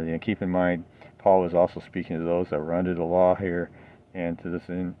 hallelujah. And keep in mind, Paul was also speaking to those that were under the law here, and to this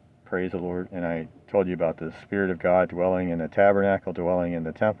end, praise the Lord. And I told you about the Spirit of God dwelling in the tabernacle, dwelling in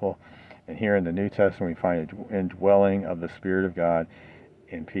the temple. And here in the New Testament, we find an indwelling of the Spirit of God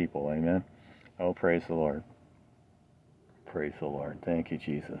in people. Amen. Oh, praise the Lord. Praise the Lord. Thank you,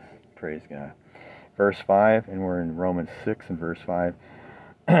 Jesus. Praise God. Verse 5, and we're in Romans 6 and verse 5.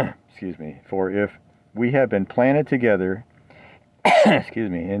 Excuse me. For if we have been planted together, excuse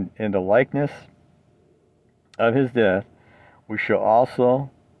me, in the likeness of his death, we shall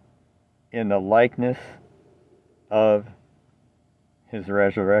also in the likeness of his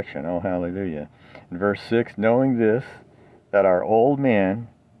resurrection. Oh, hallelujah. In verse 6, knowing this, that our old man,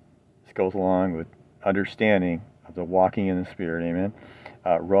 this goes along with understanding of the walking in the Spirit, amen.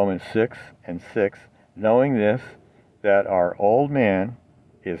 Romans 6 and 6, knowing this, that our old man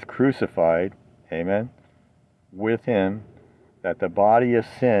is crucified, amen, with him, that the body of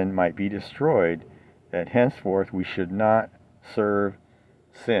sin might be destroyed, that henceforth we should not serve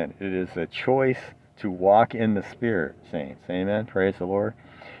sin. It is a choice to walk in the Spirit, saints. Amen. Praise the Lord.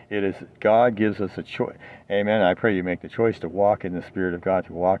 It is, God gives us a choice. Amen. I pray you make the choice to walk in the Spirit of God,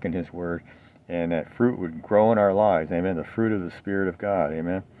 to walk in his word, and that fruit would grow in our lives. Amen. The fruit of the Spirit of God.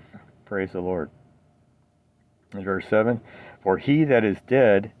 Amen. Praise the Lord. In verse 7, for he that is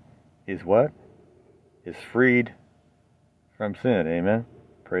dead is what? Is freed from sin. Amen.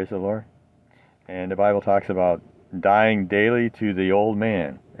 Praise the Lord. And the Bible talks about dying daily to the old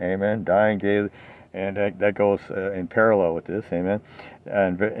man. Amen. Dying daily. And that goes in parallel with this. Amen.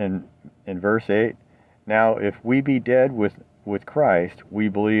 And in verse 8, now if we be dead with Christ, we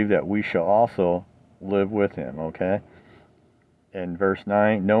believe that we shall also live with him. Okay. In verse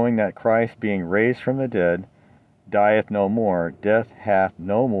 9, knowing that Christ being raised from the dead dieth no more, death hath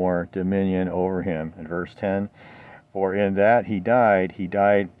no more dominion over him. In verse 10, for in that he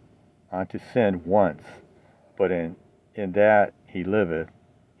died unto sin once, but in that he liveth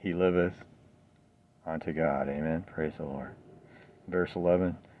unto God. Amen. Praise the Lord. Verse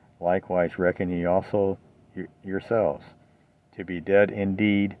 11, likewise reckon ye also yourselves to be dead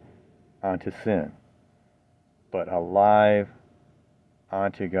indeed unto sin, but alive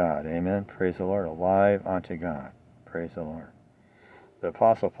unto God. Amen. Praise the Lord. Alive unto God. Praise the Lord. The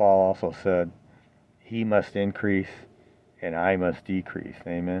Apostle Paul also said, he must increase and I must decrease.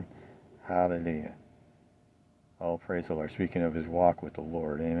 Amen. Hallelujah. Oh, praise the Lord. Speaking of his walk with the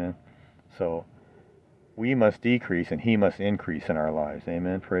Lord. Amen. So we must decrease and he must increase in our lives.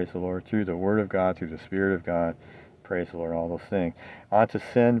 Amen. Praise the Lord. Through the word of God, through the Spirit of God. Praise the Lord. All those things. Unto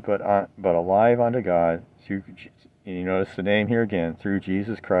sin, but alive unto God. Through, you notice the name here again. Through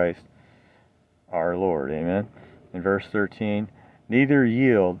Jesus Christ, our Lord. Amen. In verse 13, neither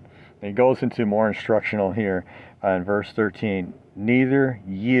yield. It goes into more instructional here in verse 13. Neither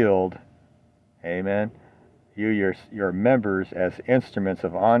yield, amen, you your members as instruments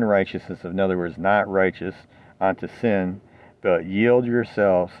of unrighteousness, in other words, not righteous, unto sin, but yield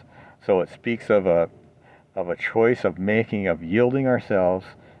yourselves. So it speaks of a choice of yielding ourselves,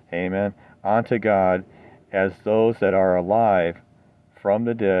 amen, unto God as those that are alive from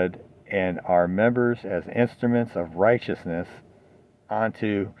the dead, and our members as instruments of righteousness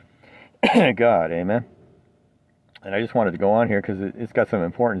unto God. Amen. And I just wanted to go on here because it's got some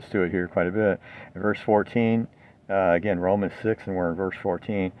importance to it here quite a bit. In verse 14, Again, Romans 6, and we're in verse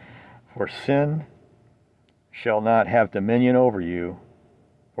 14. For sin shall not have dominion over you,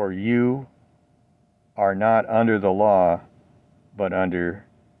 for you are not under the law, but under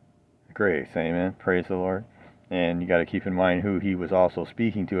grace. Amen. Praise the Lord. And you got to keep in mind who he was also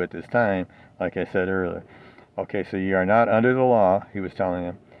speaking to at this time, like I said earlier. Okay, so you are not under the law, he was telling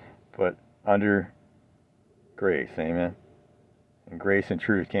them, but under grace. Amen. And grace and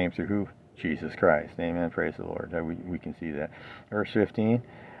truth came through who? Jesus Christ. Amen. Praise the Lord. We can see that. Verse 15.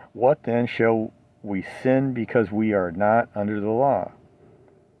 What then shall we sin because we are not under the law,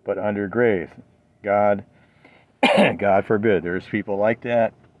 but under grace? God forbid. There's people like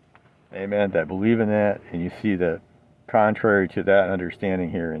that, amen, that believe in that, and you see the contrary to that understanding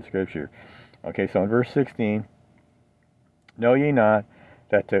here in Scripture. Okay, so in verse 16, know ye not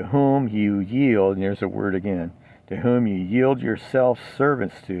that to whom you yield, and there's a word again, to whom you yield yourselves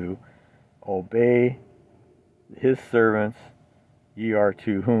servants to, obey his servants, ye are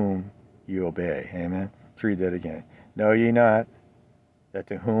to whom you obey. Amen. Let's read that again. Know ye not that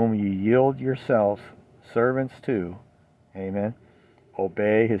to whom ye yield yourselves servants to, amen,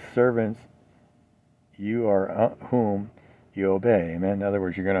 obey his servants, you are whom you obey. Amen. In other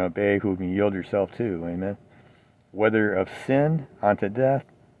words, you're going to obey whom you yield yourself to. Amen. Whether of sin unto death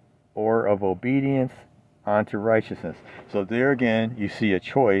or of obedience unto righteousness. So there again, you see a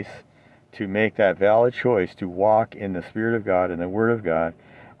choice to make that valid choice to walk in the Spirit of God and the Word of God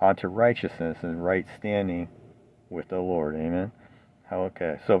unto righteousness and right standing with the Lord. Amen.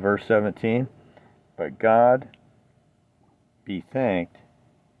 Okay, so verse 17, but God be thanked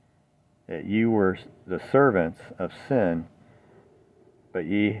that ye were the servants of sin, but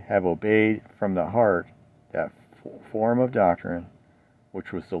ye have obeyed from the heart that form of doctrine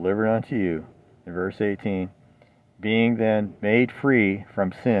which was delivered unto you. In verse 18, being then made free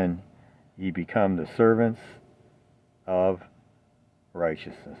from sin, ye become the servants of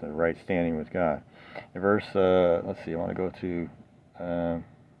righteousness and right standing with God. In verse, let's see, I want to go to,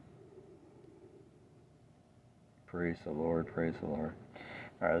 praise the Lord, praise the Lord.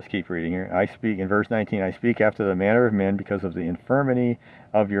 All right, let's keep reading here. I speak, in verse 19, I speak after the manner of men because of the infirmity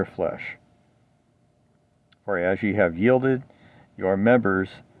of your flesh. For as ye have yielded your members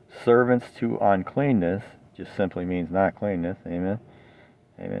servants to uncleanness, just simply means not cleanness, amen,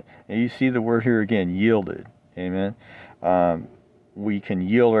 amen. And you see the word here again, yielded, amen. We can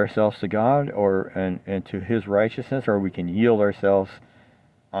yield ourselves to God and to his righteousness, or we can yield ourselves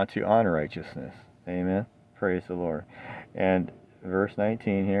unto unrighteousness, amen. Praise the Lord. And verse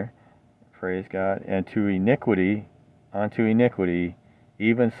 19 here, praise God, and to iniquity, unto iniquity,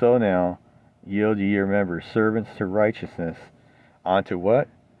 even so now yield ye your members servants to righteousness, unto what?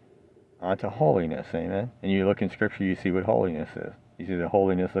 Unto holiness, amen. And you look in Scripture, you see what holiness is. You see the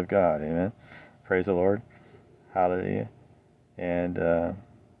holiness of God, amen. Praise the Lord. Hallelujah. And, oh,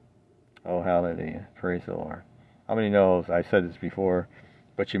 hallelujah. Praise the Lord. How many knows, I said this before,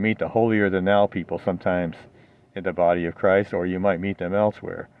 but you meet the holier-than-thou people sometimes in the body of Christ, or you might meet them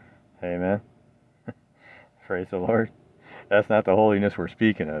elsewhere. Amen. Praise the Lord. That's not the holiness we're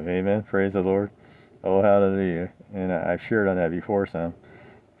speaking of. Amen. Praise the Lord. Oh, hallelujah. And I've shared on that before some.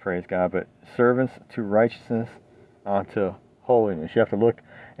 Praise God. But servants to righteousness unto holiness. You have to look,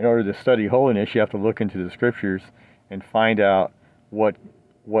 in order to study holiness, you have to look into the Scriptures and find out what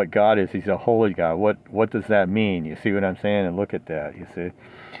God is. He's a holy God. What does that mean? You see what I'm saying? And look at that, you see.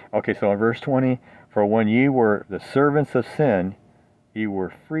 Okay, so in verse 20, for when ye were the servants of sin, ye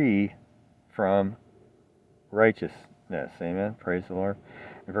were free from righteousness. Amen. Praise the Lord.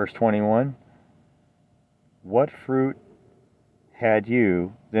 In verse 21, what fruit had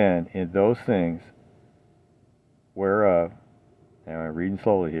you then in those things whereof, and I'm reading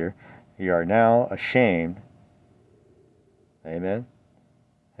slowly here, ye are now ashamed. Amen.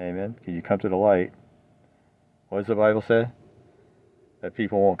 Amen. Can you come to the light? What does the Bible say? That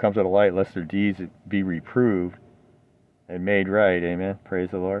people won't come to the light lest their deeds be reproved and made right. Amen. Praise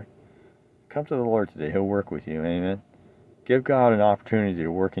the Lord. Come to the Lord today. He'll work with you. Amen. Give God an opportunity to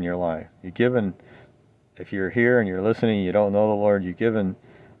work in your life. You've given, if you're here and you're listening, you don't know the Lord, you've given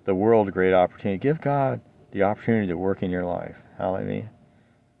the world a great opportunity. Give God the opportunity to work in your life. Hallelujah.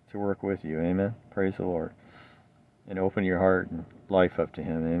 To work with you. Amen. Praise the Lord. And open your heart and life up to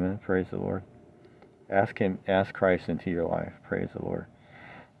him. Amen. Praise the Lord. Ask him, ask Christ into your life. Praise the Lord.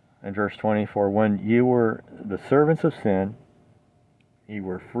 In verse 24, when you were the servants of sin, you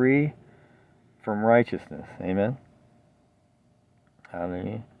were free from righteousness. Amen.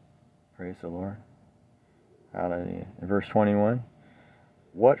 Hallelujah. Praise the Lord. Hallelujah. In verse 21,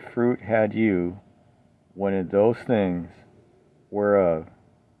 what fruit had you when in those things whereof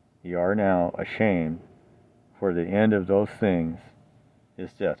ye are now ashamed, For the end of those things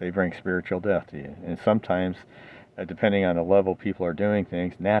is death. They bring spiritual death to you. And sometimes, depending on the level people are doing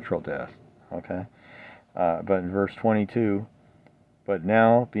things, natural death. Okay? But in verse 22, but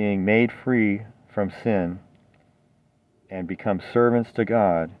now being made free from sin and become servants to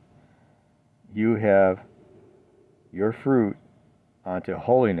God, you have your fruit unto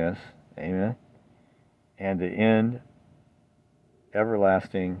holiness, amen, and the end,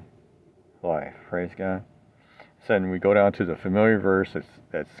 everlasting life. Praise God. So then we go down to the familiar verse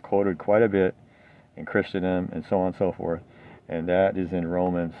that's quoted quite a bit in Christendom and so on and so forth, and that is in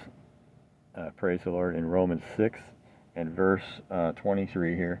Romans, praise the Lord, in Romans 6 and verse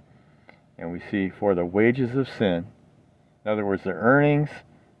 23 here. And we see, for the wages of sin, in other words, the earnings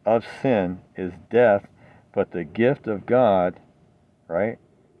of sin is death, but the gift of God, right?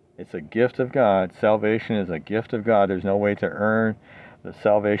 It's a gift of God. Salvation is a gift of God. There's no way to earn the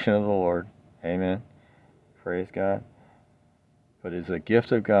salvation of the Lord. Amen. Praise God. But it's a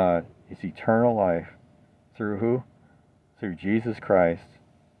gift of God. It's eternal life. Through who? Through Jesus Christ,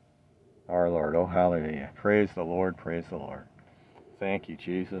 our Lord. Oh, hallelujah. Praise the Lord. Praise the Lord. Thank you,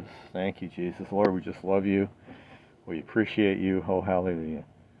 Jesus. Thank you, Jesus. Lord, we just love you. We appreciate you. Oh, hallelujah.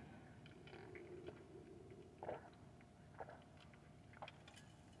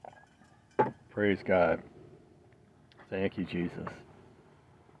 Praise God. Thank you, Jesus.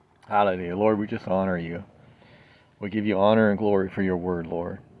 Hallelujah. Lord, we just honor you. We give you honor and glory for your word,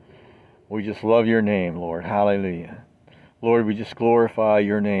 Lord. We just love your name, Lord. Hallelujah. Lord, we just glorify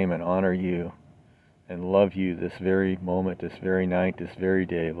your name and honor you and love you this very moment, this very night, this very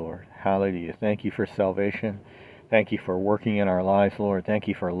day, Lord. Hallelujah. Thank you for salvation. Thank you for working in our lives, Lord. Thank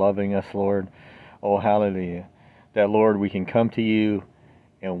you for loving us, Lord. Oh, hallelujah. That, Lord, we can come to you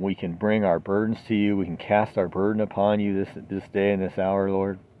and we can bring our burdens to you. We can cast our burden upon you this day and this hour,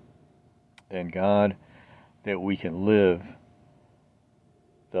 Lord. And God, that we can live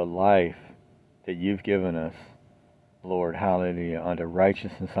the life that you've given us, Lord, hallelujah, unto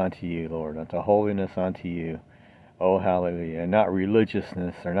righteousness unto you, Lord, unto holiness unto you. Oh, hallelujah. And not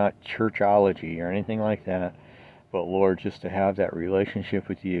religiousness or not churchology or anything like that, but, Lord, just to have that relationship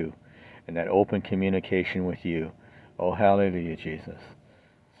with you and that open communication with you. Oh, hallelujah, Jesus.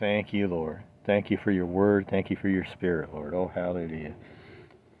 Thank you, Lord. Thank you for your word. Thank you for your spirit, Lord. Oh, hallelujah.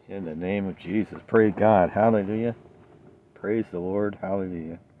 In the name of Jesus. Praise God. Hallelujah. Praise the Lord.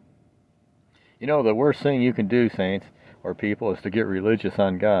 Hallelujah. You know, the worst thing you can do, saints, or people, is to get religious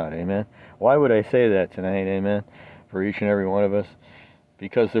on God. Amen. Why would I say that tonight? Amen. For each and every one of us.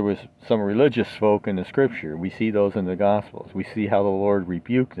 Because there was some religious folk in the Scripture. We see those in the Gospels. We see how the Lord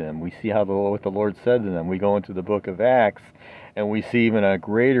rebuked them. We see how what the Lord said to them. We go into the book of Acts, and we see even a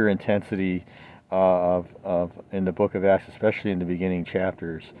greater intensity in the book of Acts, especially in the beginning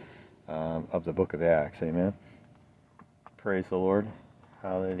chapters of the book of Acts. Amen. Praise the Lord.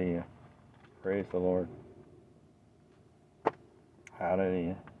 Hallelujah. Praise the Lord.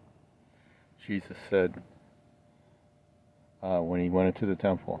 Hallelujah. Jesus said, when he went into the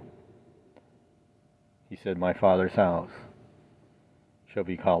temple, he said, my Father's house shall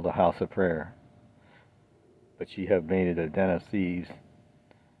be called a house of prayer, but ye have made it a den of thieves.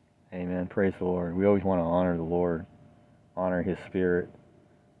 Amen. Praise the Lord. We always want to honor the Lord, honor his spirit,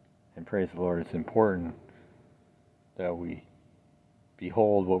 and praise the Lord. It's important that we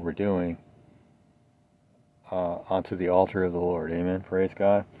behold what we're doing onto the altar of the Lord. Amen. Praise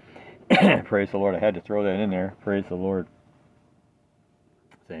God. Praise the Lord. I had to throw that in there. Praise the Lord.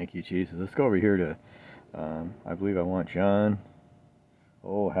 Thank you, Jesus. Let's go over here to, I believe I want John.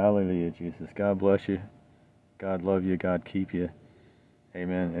 Oh, hallelujah, Jesus. God bless you. God love you. God keep you.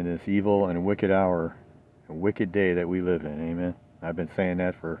 Amen. In this evil and wicked hour, a wicked day that we live in. Amen. I've been saying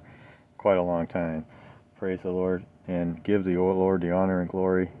that for quite a long time. Praise the Lord. And give the Lord the honor and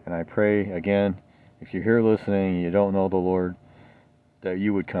glory. And I pray, again, if you're here listening and you don't know the Lord, that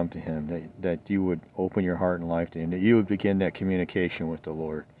you would come to him, that you would open your heart and life to him, that you would begin that communication with the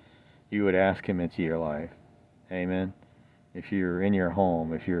Lord. You would ask him into your life. Amen. If you're in your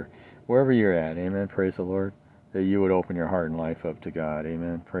home, if you're wherever you're at, amen, praise the Lord, that you would open your heart and life up to God.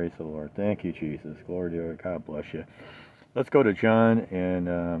 Amen. Praise the Lord. Thank you, Jesus. Glory to you. God bless you. Let's go to John,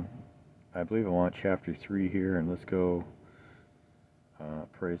 and I believe I want chapter 3 here, and let's go,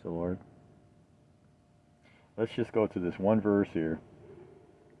 praise the Lord. Let's just go to this one verse here.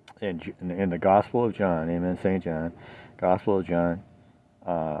 In the Gospel of John, amen, St. John, Gospel of John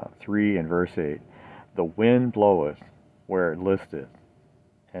 3 and verse 8. The wind bloweth where it listeth,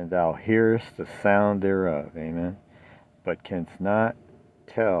 and thou hearest the sound thereof, amen, but canst not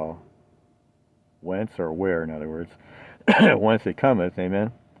tell whence or where, in other words, whence it cometh,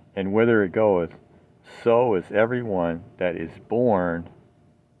 amen, and whither it goeth. so is everyone that is born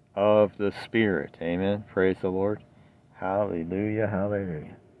of the Spirit. Amen. Praise the Lord. Hallelujah,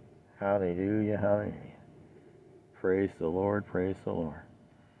 hallelujah. Hallelujah, hallelujah. Praise the Lord, praise the Lord.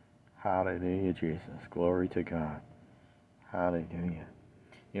 Hallelujah, Jesus. Glory to God. Hallelujah.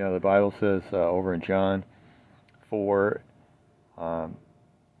 You know, the Bible says over in John 4,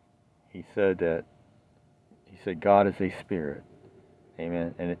 he said God is a spirit.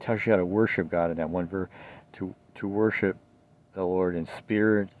 Amen. And it tells you how to worship God in that one verse, to worship the Lord in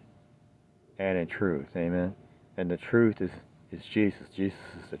spirit and in truth. Amen. And the truth is Jesus. Jesus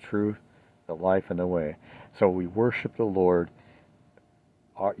is the truth, the life, and the way. So we worship the Lord.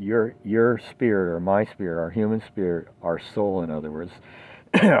 Your spirit, or my spirit, our human spirit, our soul, in other words,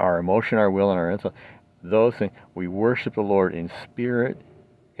 our emotion, our will, and our intellect, those things, we worship the Lord in spirit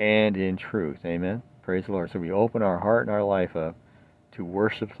and in truth. Amen. Praise the Lord. So we open our heart and our life up to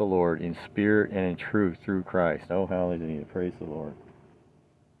worship the Lord in spirit and in truth through Christ. Oh, hallelujah. Praise the Lord.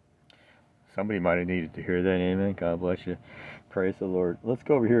 Somebody might have needed to hear that. Amen. God bless you. Praise the Lord. Let's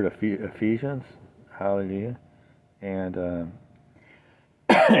go over here to Ephesians. Hallelujah. And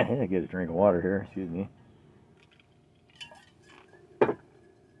I get a drink of water here. Excuse me.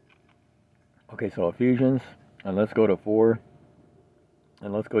 Okay, so Ephesians, and let's go to 4.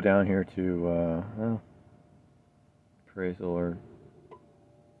 And let's go down here to, praise the Lord.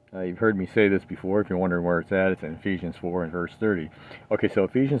 You've heard me say this before. If you're wondering where it's at, it's in Ephesians 4 and verse 30. Okay, so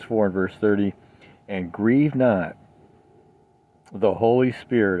Ephesians 4 and verse 30. And grieve not the Holy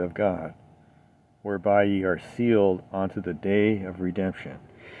Spirit of God, whereby ye are sealed unto the day of redemption.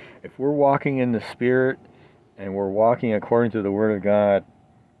 If we're walking in the Spirit and we're walking according to the Word of God,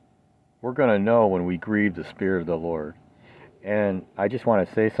 we're going to know when we grieve the Spirit of the Lord. And I just want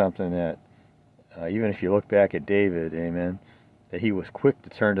to say something that even if you look back at David, amen, that he was quick to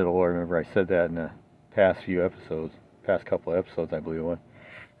turn to the Lord. Remember, I said that in the past couple of episodes, I believe it was.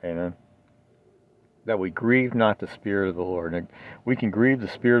 Amen. That we grieve not the Spirit of the Lord. And we can grieve the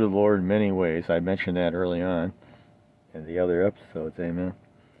Spirit of the Lord in many ways. I mentioned that early on in the other episodes. Amen.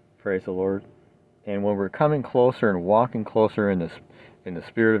 Praise the Lord. And when we're coming closer and walking closer in the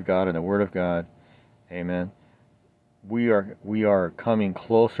Spirit of God and the Word of God, amen, we are coming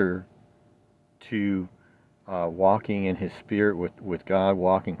closer to walking in His Spirit with God,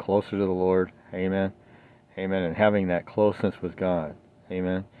 walking closer to the Lord, amen, amen, and having that closeness with God,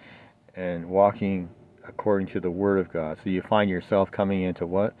 amen, and walking according to the Word of God. So you find yourself coming into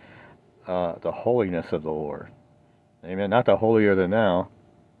what? The holiness of the Lord, amen, not the holier than thou,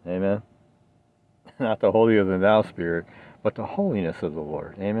 amen, not the holier than thou spirit, but the holiness of the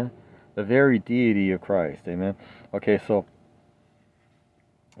Lord, amen, the very deity of Christ, amen. Okay, so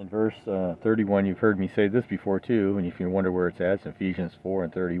in verse 31, you've heard me say this before too, and if you wonder where it's at, it's Ephesians 4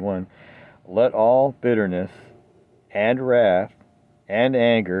 and 31. Let all bitterness and wrath and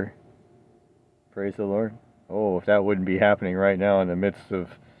anger, praise the Lord. Oh, if that wouldn't be happening right now in the midst of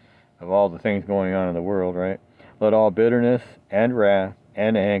all the things going on in the world, right? Let all bitterness and wrath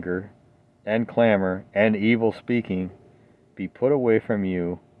and anger and clamor and evil speaking be put away from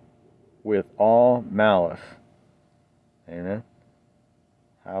you with all malice. Amen.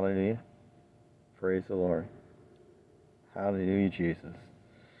 Hallelujah. Praise the Lord. Hallelujah, Jesus.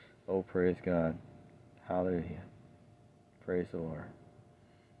 Oh, praise God. Hallelujah. Praise the Lord.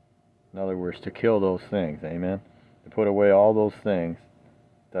 In other words, to kill those things. Amen. To put away all those things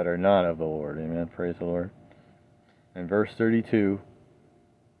that are not of the Lord. Amen. Praise the Lord. And verse 32.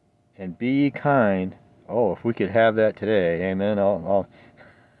 And be ye kind. Oh, if we could have that today. Amen. Oh,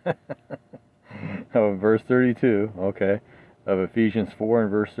 verse 32. Okay. Of Ephesians 4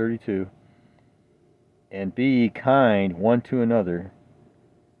 and verse 32. And be ye kind one to another,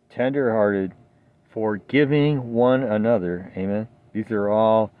 tender-hearted, forgiving one another. Amen. These are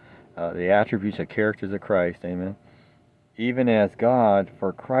all the attributes and characters of Christ. Amen. Even as God,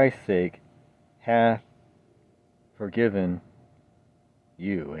 for Christ's sake, hath forgiven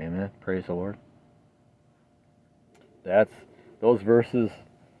you. Amen. Praise the Lord. That's those verses.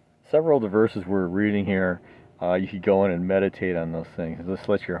 Several of the verses we're reading here, you could go in and meditate on those things. Just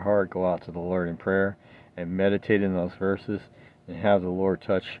let your heart go out to the Lord in prayer and meditate in those verses and have the Lord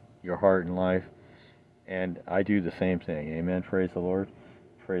touch your heart and life. And I do the same thing. Amen. Praise the Lord.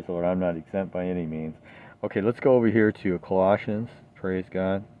 Praise the Lord. I'm not exempt by any means. Okay, let's go over here to Colossians. Praise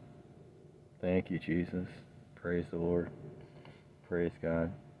God. Thank you, Jesus. Praise the Lord. Praise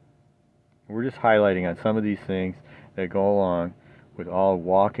God. We're just highlighting on some of these things that go along with all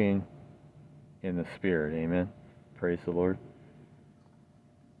walking in the Spirit. Amen. Praise the Lord.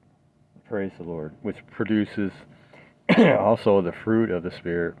 Praise the Lord. Which produces also the fruit of the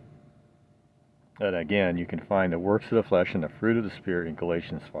Spirit. And again, you can find the works of the flesh and the fruit of the Spirit in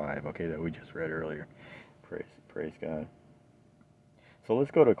Galatians 5, okay, that we just read earlier. Praise God. So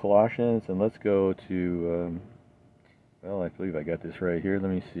let's go to Colossians, and let's go to, well, I believe I got this right here. Let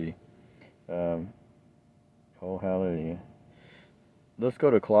me see. Oh, hallelujah. Let's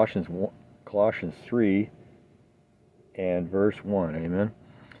go to Colossians 3 and verse 1, amen.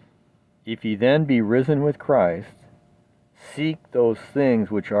 If ye then be risen with Christ, seek those things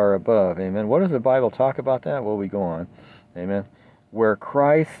which are above, amen. What does the Bible talk about that? Well, we go on, amen. Where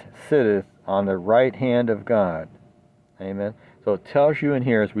Christ sitteth on the right hand of God, amen. So it tells you in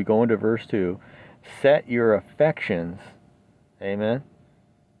here as we go into verse 2, set your affections, amen,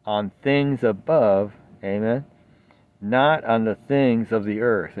 on things above, amen, not on the things of the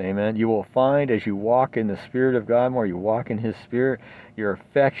earth, amen. You will find as you walk in the Spirit of God more, you walk in His Spirit, your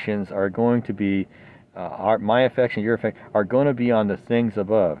affections are going to be, my affection, your affection, are going to be on the things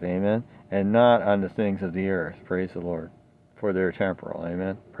above, amen, and not on the things of the earth, praise the Lord, for they're temporal,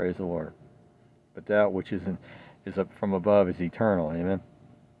 amen, praise the Lord. But that which is up from above is eternal, amen.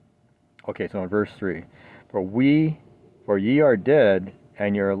 Okay, so in verse 3, for ye are dead,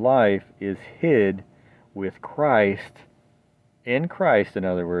 and your life is hid with Christ, in Christ, in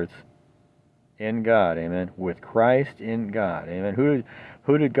other words, in God, amen, with Christ in God, amen.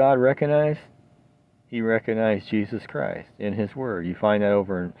 Who did God recognize? He recognized Jesus Christ in His Word. You find that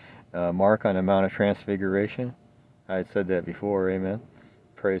over in Mark on the Mount of Transfiguration. I had said that before, amen.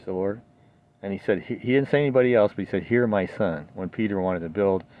 Praise the Lord. And He said, he didn't say anybody else, but He said, "Hear my son," when Peter wanted to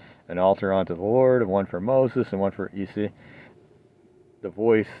build an altar unto the Lord, and one for Moses, and one for, you see, the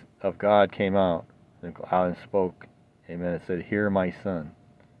voice of God came out and spoke, amen. It said, "Hear my son,"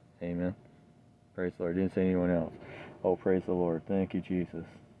 amen. Praise the Lord. It didn't say anyone else. Oh, praise the Lord. Thank you, Jesus.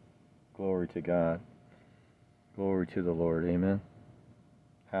 Glory to God. Glory to the Lord, amen.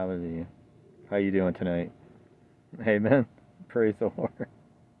 Hallelujah. How you doing tonight? Amen. Praise the Lord.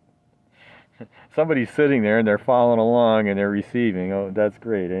 Somebody's sitting there and they're following along and they're receiving. Oh, that's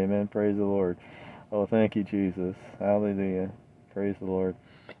great. Amen. Praise the Lord. Oh, thank you, Jesus. Hallelujah. Praise the Lord.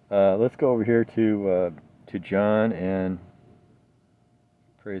 Let's go over here to John, and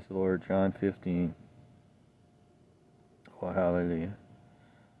praise the Lord, John 15. Oh, hallelujah.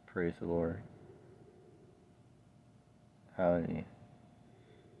 Praise the Lord. Hallelujah.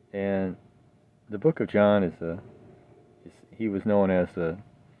 And the book of John he was known as the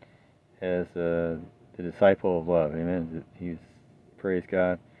disciple of love. Amen. He's, praise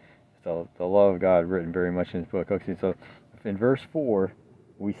God, the love of God written very much in his book. Okay, so in verse 4,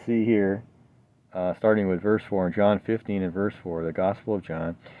 we see here, starting with verse 4 in John 15 and verse 4, the Gospel of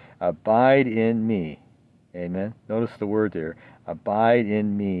John, abide in me. Amen. Notice the word there. Abide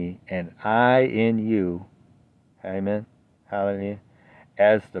in me, and I in you. Amen. Hallelujah.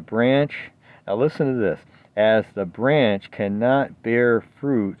 As the branch, now listen to this, as the branch cannot bear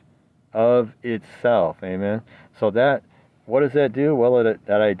fruit of itself. Amen. So that, what does that do? Well, that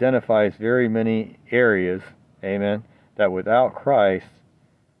identifies very many areas, amen, that without Christ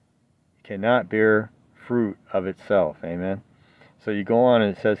cannot bear fruit of itself. Amen. So you go on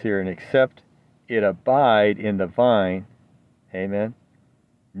and it says here, and except it abide in the vine, amen,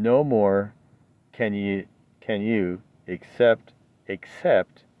 no more can you except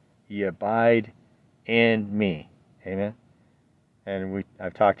ye abide in me. Amen. And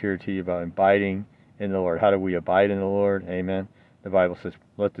I've talked here to you about abiding in the Lord. How do we abide in the Lord? Amen. The Bible says,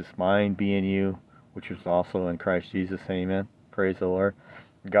 let this mind be in you, which was also in Christ Jesus. Amen. Praise the Lord.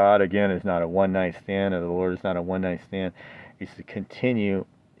 God, again, is not a one-night stand, or the Lord is not a one-night stand. It's the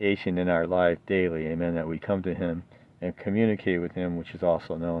continuation in our life daily, amen, that we come to Him and communicate with Him, which is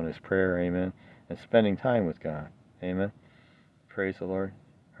also known as prayer, amen, and spending time with God, amen. Praise the Lord.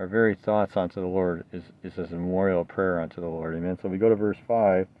 Our very thoughts unto the Lord is as a memorial prayer unto the Lord, amen. So we go to verse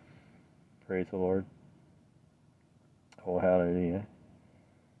 5, praise the Lord. Oh, hallelujah.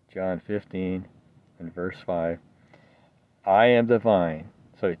 John 15 and verse 5. I am the vine.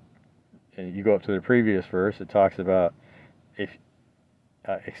 So you go up to the previous verse, it talks about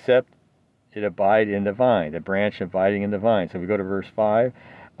except it abide in the vine, the branch abiding in the vine. So we go to verse 5,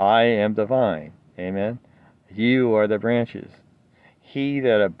 I am the vine, amen. You are the branches. He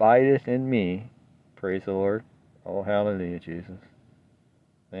that abideth in me, praise the Lord. Oh, hallelujah, Jesus.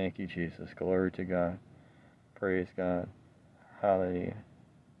 Thank you, Jesus. Glory to God. Praise God. Hallelujah.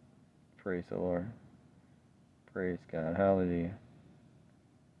 Praise the Lord. Praise God. Hallelujah.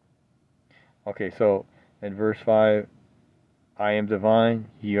 Okay, so in verse 5, I am the vine,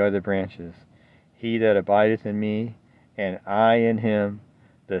 ye are the branches. He that abideth in me, and I in him,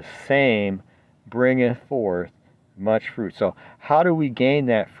 the same bringeth forth much fruit. So how do we gain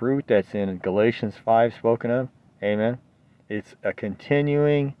that fruit that's in Galatians 5 spoken of? Amen. It's a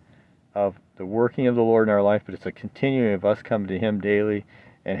continuing of the working of the Lord in our life, but it's a continuing of us coming to Him daily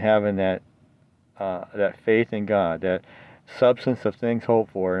and having that faith in God, that substance of things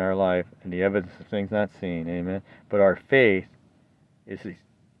hoped for in our life and the evidence of things not seen. Amen. But our faith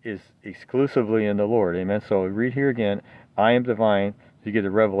is exclusively in the Lord. Amen. So we read here again, I am the vine. So you get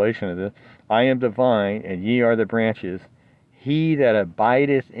the revelation of this. I am the vine, and ye are the branches. He that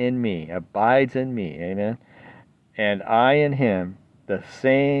abideth in me, abides in me. Amen. And I in him, the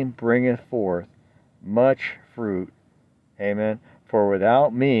same bringeth forth much fruit. Amen. For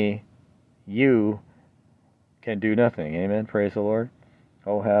without me, you can do nothing. Amen. Praise the Lord.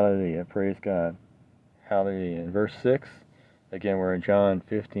 Oh, hallelujah. Praise God. Hallelujah. In verse 6, again, we're in John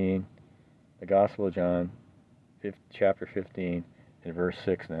 15, the Gospel of John, chapter 15, in verse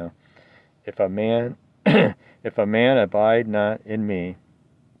 6 now. If a man abide not in me,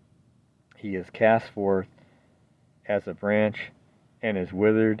 he is cast forth as a branch and is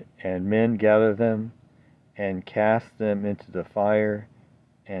withered, and men gather them and cast them into the fire,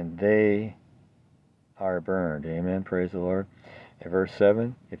 and they are burned. Amen. Praise the Lord. In verse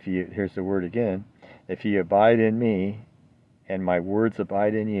 7, here's the word again. If ye abide in me, and my words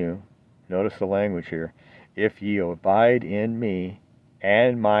abide in you. Notice the language here. If ye abide in me,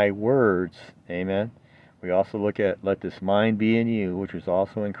 and my words, amen. We also look at, let this mind be in you, which is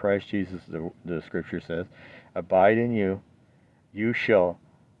also in Christ Jesus, the scripture says. Abide in you. You shall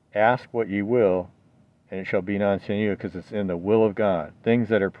ask what ye will, and it shall be done unto you, because it's in the will of God. Things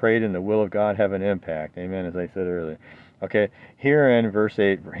that are prayed in the will of God have an impact. Amen, as I said earlier. Okay, herein, verse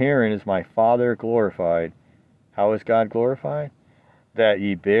 8, herein is my Father glorified. How is God glorified? That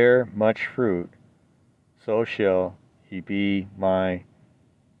ye bear much fruit, so shall ye be my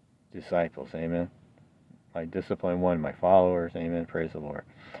disciples. Amen. My disciplined one, my followers. Amen. Praise the Lord.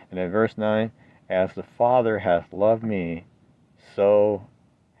 And in verse 9, as the Father hath loved me, so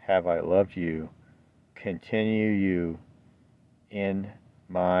have I loved you. Continue you in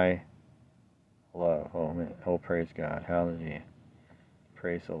my love. Oh, man. Oh, praise God. Hallelujah.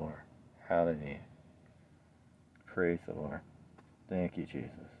 Praise the Lord. Hallelujah. Praise the Lord. Thank you, Jesus.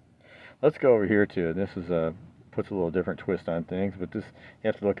 Let's go over here to, this is puts a little different twist on things, but this, you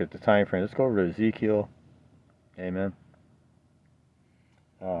have to look at the time frame. Let's go over to Ezekiel. Amen.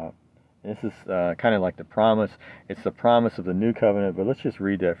 This is kind of like the promise. It's the promise of the new covenant, but let's just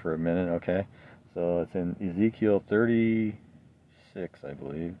read that for a minute, okay? So it's in Ezekiel 36, I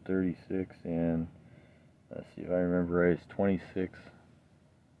believe. 36, and let's see if I remember right, it's 26.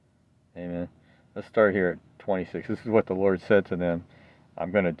 Amen. Let's start here at 26. This is what the Lord said to them,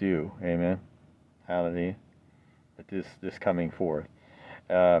 I'm going to do. Amen. Hallelujah. At this coming forth.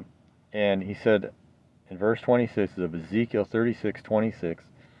 And he said in verse 26 of Ezekiel 36:26,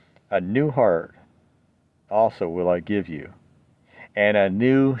 a new heart also will I give you, and a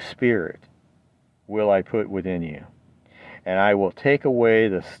new spirit will I put within you. And I will take away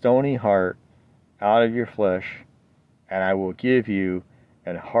the stony heart out of your flesh, and I will give you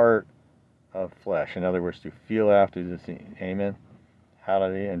a heart of flesh. In other words, to feel after this. Amen.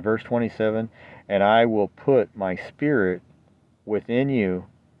 Hallelujah. In verse 27, and I will put my spirit within you,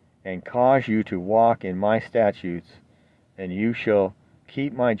 and cause you to walk in my statutes, and you shall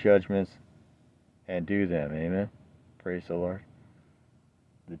keep my judgments and do them. Amen. Praise the Lord.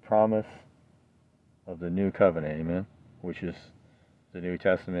 The promise of the new covenant. Amen. Which is the New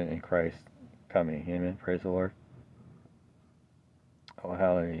Testament in Christ coming. Amen. Praise the Lord. Oh,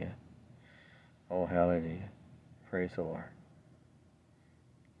 hallelujah. Oh, hallelujah. Praise the Lord.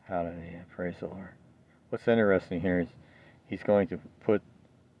 Hallelujah. Praise the Lord. What's interesting here is he's going to put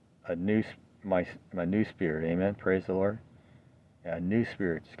a new my new spirit. Amen. Praise the Lord. Yeah, a new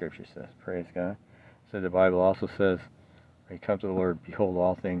spirit, Scripture says. Praise God. So the Bible also says, when you come to the Lord, behold,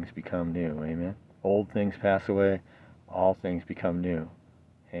 all things become new. Amen. Old things pass away, all things become new.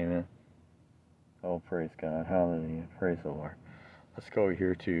 Amen. Oh, praise God. Hallelujah. Praise the Lord. Let's go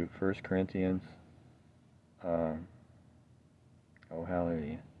here to 1 Corinthians. Oh,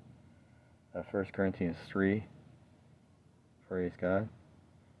 hallelujah. 1 Corinthians 3. Praise God.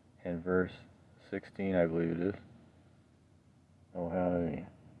 And verse 16, I believe it is. Oh, hallelujah.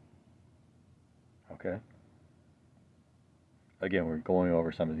 Okay. Again, we're going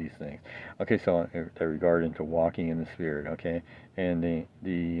over some of these things. Okay, so regarding to walking in the Spirit, okay, and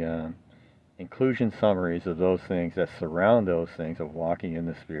the inclusion summaries of those things that surround those things of walking in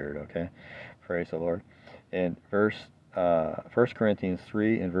the Spirit, okay? Praise the Lord. And 1 Corinthians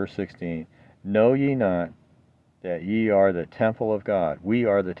 3 and verse 16, know ye not that ye are the temple of God? We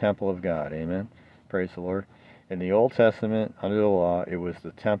are the temple of God, amen? Praise the Lord. In the Old Testament, under the law, it was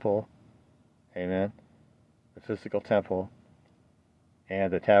the temple, amen, the physical temple,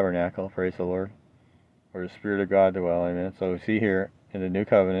 and the tabernacle, praise the Lord, where the Spirit of God dwell, amen. So we see here in the New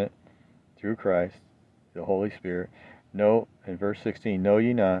Covenant, through Christ, the Holy Spirit, know, in verse 16, know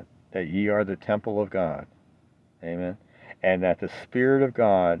ye not that ye are the temple of God, amen, and that the Spirit of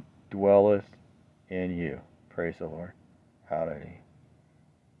God dwelleth in you. Praise the Lord. Hallelujah.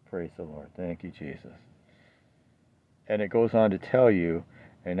 Praise the Lord. Thank you, Jesus. And it goes on to tell you,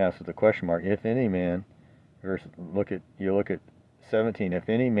 and that's with the question mark, if any man, look at 17, if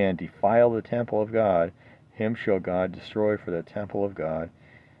any man defile the temple of God, him shall God destroy, for the temple of God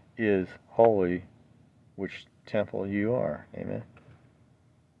is holy, which temple you are. Amen.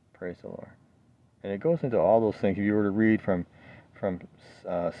 Praise the Lord. And it goes into all those things. If you were to read from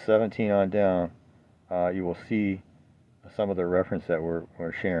 17 on down, you will see some of the reference that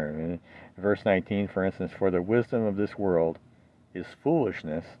we're sharing. In verse 19, for instance, for the wisdom of this world is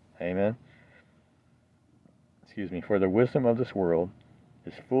foolishness. Amen. Excuse me. For the wisdom of this world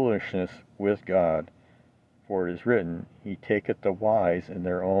is foolishness with God. For it is written, He taketh the wise in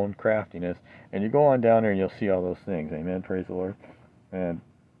their own craftiness. And you go on down there and you'll see all those things. Amen. Praise the Lord. And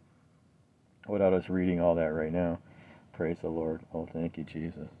without us reading all that right now, praise the Lord. Oh, thank you,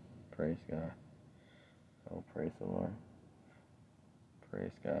 Jesus. Praise God. Oh, praise the Lord.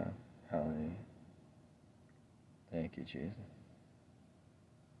 Praise God. Hallelujah. Thank you, Jesus.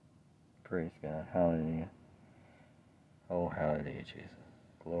 Praise God. Hallelujah. Oh, hallelujah, Jesus.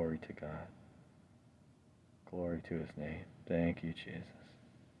 Glory to God. Glory to His name. Thank you, Jesus.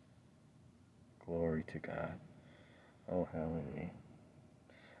 Glory to God. Oh, hallelujah.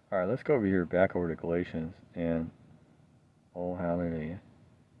 All right, let's go over here, back over to Galatians, and oh, hallelujah.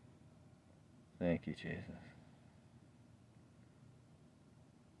 Thank you, Jesus.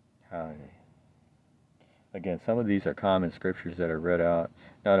 Hallelujah. Again, some of these are common scriptures that are read out,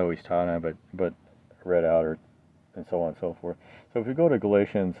 not always taught on, but read out, or and so on and so forth. So if we go to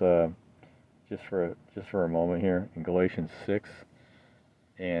Galatians, just for a moment here, in Galatians 6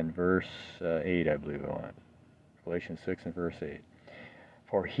 and verse 8, I believe I want. Galatians 6 and verse 8.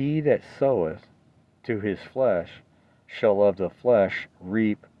 For he that soweth to his flesh shall of the flesh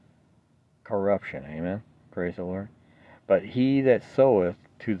reap corruption. Amen. Praise the Lord. But he that soweth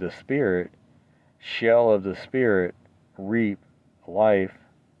to the Spirit shall of the Spirit reap life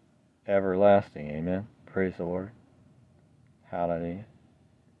everlasting. Amen. Praise the Lord. Hallelujah.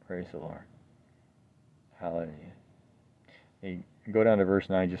 Praise the Lord. Hallelujah. You go down to verse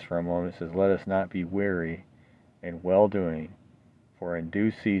 9 just for a moment. It says, let us not be weary in well-doing, for in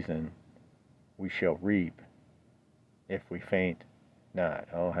due season we shall reap if we faint not.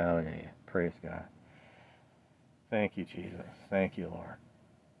 Oh, hallelujah. Praise God. Thank you, Jesus. Thank you, Lord.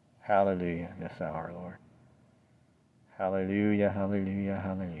 Hallelujah in this hour, Lord. Hallelujah, hallelujah,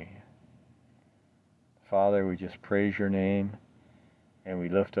 hallelujah. Father, we just praise your name and we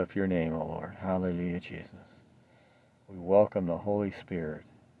lift up your name, O Lord. Hallelujah, Jesus. We welcome the Holy Spirit,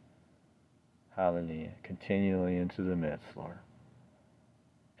 hallelujah, continually into the midst, Lord.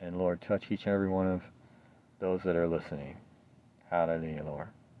 And Lord, touch each and every one of those that are listening. Hallelujah, Lord.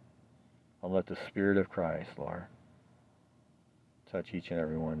 And let the Spirit of Christ, Lord, touch each and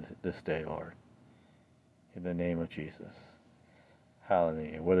every one this day, Lord. In the name of Jesus.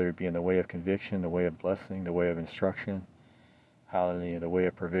 Hallelujah. Whether it be in the way of conviction, the way of blessing, the way of instruction. Hallelujah. The way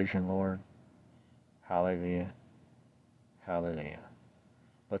of provision, Lord. Hallelujah. Hallelujah.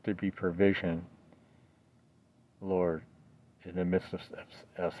 Let there be provision, Lord, in the midst of,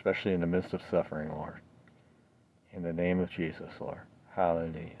 especially in the midst of suffering, Lord. In the name of Jesus, Lord.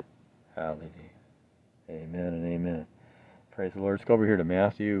 Hallelujah. Hallelujah. Amen and amen. Praise the Lord. Let's go over here to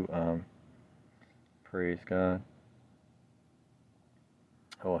Matthew. Praise God.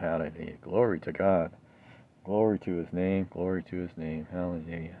 Oh, hallelujah. Glory to God. Glory to His name. Glory to His name.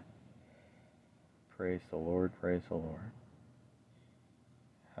 Hallelujah. Praise the Lord. Praise the Lord.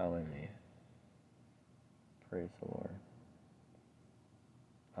 Hallelujah. Praise the Lord.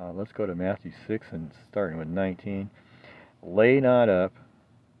 Let's go to Matthew 6 and starting with 19. Lay not up.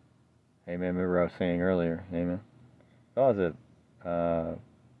 Amen. Remember I was saying earlier. Amen. What was it?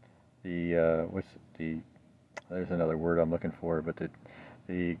 There's another word I'm looking for, but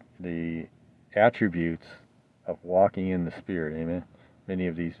the attributes of walking in the Spirit. Amen. Many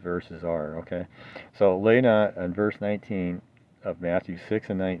of these verses are, okay? So lay not, in verse 19 of Matthew 6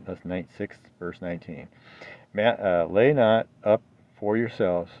 and 9, that's 6 verse 19. Lay not up for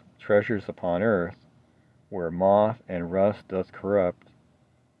yourselves treasures upon earth, where moth and rust doth corrupt,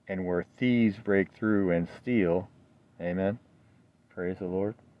 and where thieves break through and steal. Amen. Praise the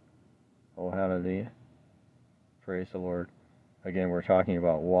Lord. Oh, hallelujah. Praise the Lord. Again, we're talking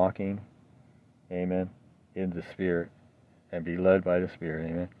about walking, amen, in the Spirit and be led by the Spirit,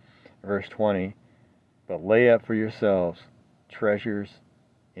 amen. Verse 20, but lay up for yourselves treasures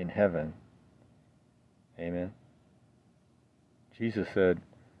in heaven, amen. Jesus said,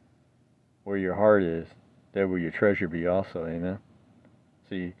 where your heart is, there will your treasure be also, amen.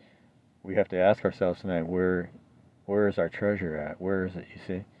 See, we have to ask ourselves tonight, where is our treasure at? Where is it, you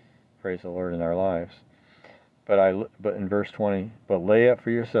see? Praise the Lord in our lives. But in verse 20, but lay up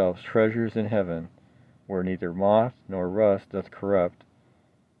for yourselves treasures in heaven, where neither moth nor rust doth corrupt,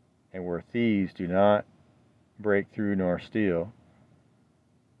 and where thieves do not break through nor steal.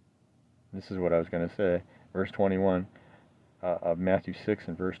 This is what I was going to say. Verse 21 of Matthew 6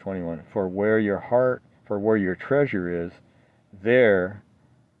 and verse 21. For where your treasure is, there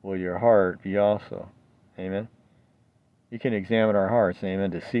will your heart be also. Amen. You can examine our hearts,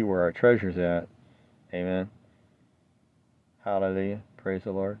 amen, to see where our treasure's at. Amen. Hallelujah. Praise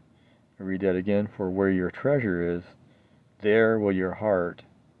the Lord. I'll read that again. For where your treasure is, there will your heart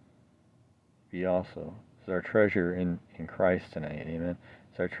be also. It's our treasure in Christ tonight. Amen.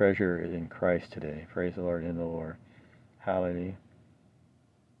 It's our treasure in Christ today. Praise the Lord in the Lord. Hallelujah.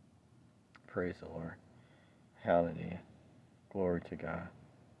 Praise the Lord. Hallelujah. Glory to God.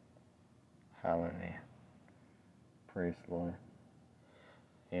 Hallelujah. Praise the Lord.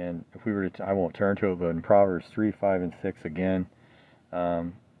 And if we were to, I won't turn to it, but in Proverbs 3, 5, and 6 again,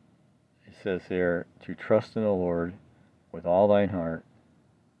 it says there, to trust in the Lord with all thine heart,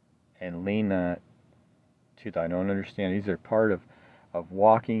 and lean not to thine own understanding. These are part of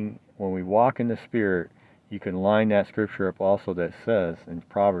walking. When we walk in the Spirit, you can line that scripture up also that says in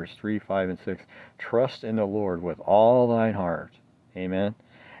Proverbs 3, 5, and 6, trust in the Lord with all thine heart. Amen.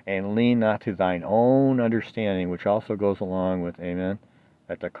 And lean not to thine own understanding, which also goes along with, amen,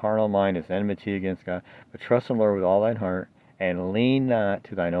 that the carnal mind is enmity against God. But trust in the Lord with all thine heart, and lean not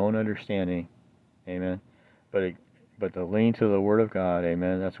to thine own understanding. Amen. But to lean to the Word of God,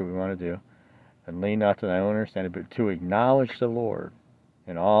 amen, that's what we want to do. And lean not to thine own understanding, but to acknowledge the Lord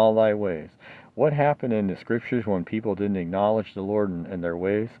in all thy ways. What happened in the Scriptures when people didn't acknowledge the Lord in their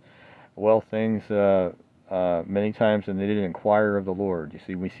ways? Well, things, many times, and they didn't inquire of the Lord. You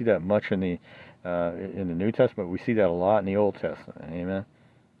see, we see that much in the New Testament. We see that a lot in the Old Testament. Amen.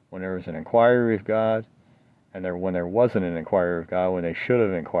 When there was an inquiry of God, and when there wasn't an inquiry of God, when they should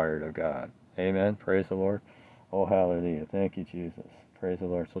have inquired of God. Amen. Praise the Lord. Oh, hallelujah. Thank you, Jesus. Praise the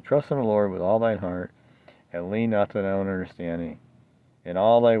Lord. So trust in the Lord with all thine heart, and lean not to thine own understanding. In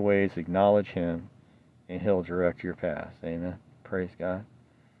all thy ways acknowledge him, and he'll direct your path. Amen. Praise God.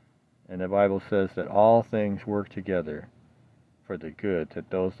 And the Bible says that all things work together for the good to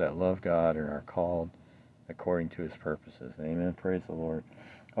those that love God and are called according to his purposes. Amen. Praise the Lord.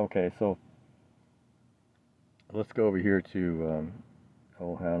 Okay, so let's go over here to,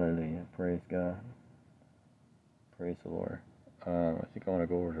 oh, hallelujah. Praise God. Praise the Lord. I think I want to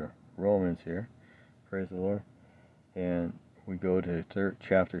go over to Romans here. Praise the Lord. And we go to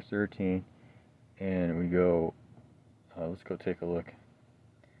chapter 13, and we go, let's go take a look.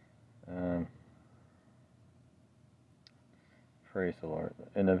 Praise the Lord.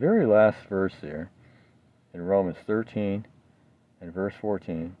 In the very last verse there, in Romans 13 and verse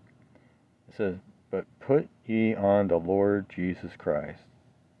 14, it says, but put ye on the Lord Jesus Christ,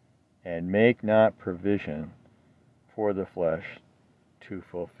 and make not provision for the flesh to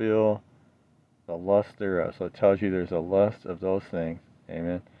fulfill the lust thereof. So it tells you there's a lust of those things.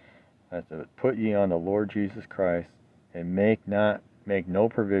 Amen. That's to put ye on the Lord Jesus Christ, and make no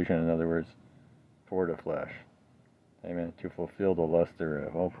provision, in other words, for the flesh. Amen. To fulfill the lust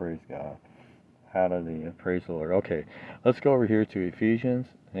thereof. Oh, praise God. Hallelujah. Praise the Lord. Okay, let's go over here to Ephesians.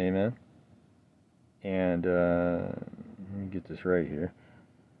 Amen. And let me get this right here.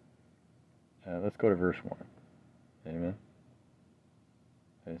 Let's go to verse 1. Amen.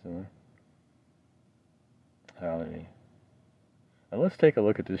 Praise the Lord. Hallelujah. And let's take a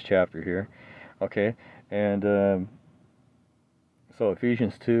look at this chapter here. Okay, and so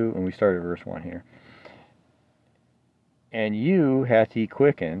Ephesians 2, and we start at verse 1 here. And you hath he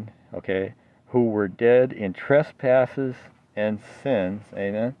quickened, okay, who were dead in trespasses and sins.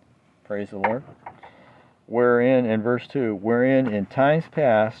 Amen. Praise the Lord. Wherein, in verse 2, wherein in times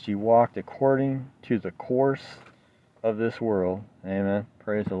past you walked according to the course of this world. Amen.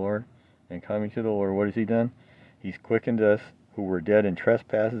 Praise the Lord. And coming to the Lord, what has he done? He's quickened us who were dead in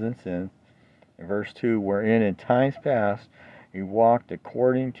trespasses and sins. In verse 2, wherein in times past you walked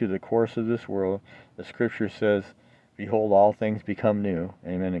according to the course of this world. The scripture says, behold, all things become new.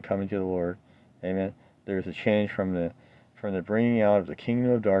 Amen. And coming to the Lord. Amen. There's a change from the bringing out of the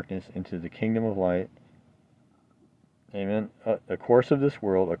kingdom of darkness into the kingdom of light. Amen. The course of this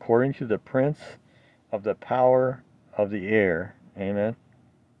world, according to the prince of the power of the air. Amen.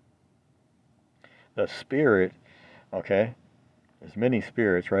 The spirit, okay, there's many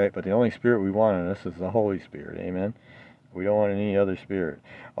spirits, right? But the only spirit we want in us is the Holy Spirit. Amen. We don't want any other spirit.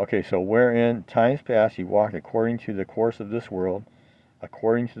 Okay, so wherein times past you walked according to the course of this world,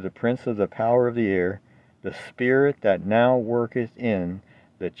 according to the prince of the power of the air, the spirit that now worketh in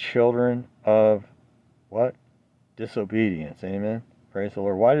the children of what? Disobedience. Amen. Praise the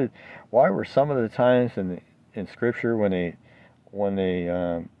Lord. Why were some of the times in Scripture when they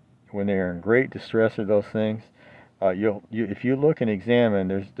are in great distress or those things? If you look and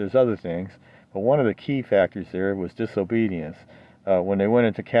examine, there's other things, but one of the key factors there was disobedience. When they went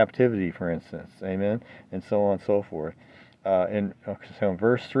into captivity, for instance, amen, and so on and so forth. So in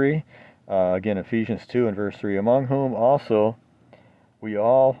verse 3, again, Ephesians 2 and verse 3, among whom also we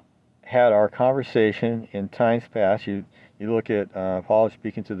all had our conversation in times past. You look at Paul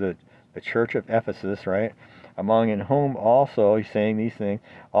speaking to the church of Ephesus, right? Among in whom also, he's saying these things,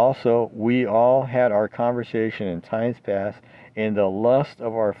 also we all had our conversation in times past in the lust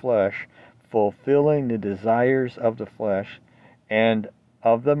of our flesh, fulfilling the desires of the flesh and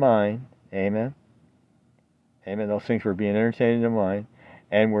of the mind. Amen. Amen. Those things were being entertained in the mind,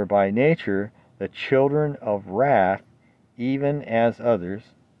 and were by nature the children of wrath, even as others.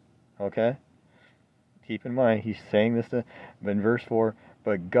 Okay? Keep in mind, he's saying this in verse 4,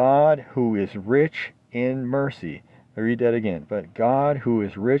 but God who is rich in mercy. I read that again. But God who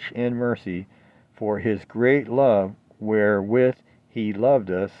is rich in mercy, for his great love wherewith he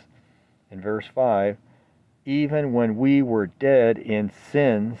loved us. In verse 5, even when we were dead in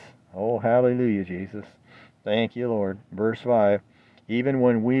sins. Oh, hallelujah, Jesus. Thank you, Lord. Verse 5, even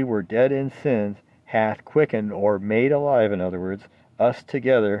when we were dead in sins, hath quickened, or made alive, in other words, us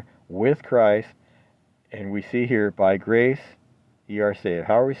together with Christ. And we see here, by grace ye are saved.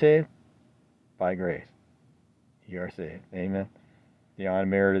 How are we saved? By grace ye are saved. Amen. The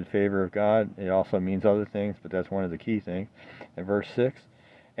unmerited favor of God. It also means other things, but that's one of the key things. In verse 6,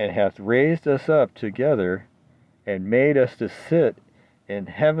 and hath raised us up together and made us to sit in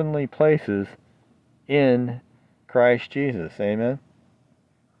heavenly places in Christ Jesus. Amen.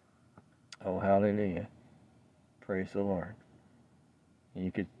 Oh, hallelujah. Praise the Lord.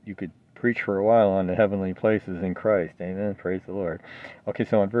 You could preach for a while on the heavenly places in Christ. Amen. Praise the Lord. Okay,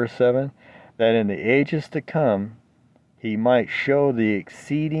 so in verse 7, that in the ages to come he might show the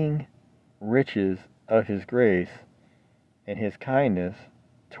exceeding riches of his grace and his kindness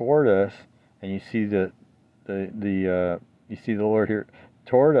toward us. And you see you see the Lord here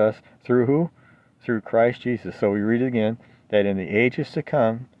toward us through who? Through Christ Jesus. So we read it again, that in the ages to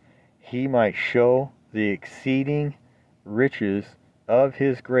come he might show the exceeding riches of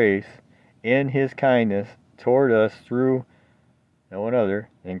his grace in his kindness toward us through no one other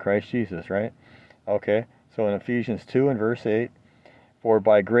than Christ Jesus, right? Okay, so in Ephesians 2 and verse 8, for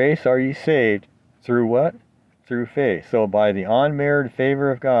by grace are ye saved through what? Through faith. So by the unmerited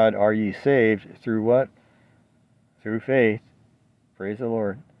favor of God are ye saved through what? Through faith. Praise the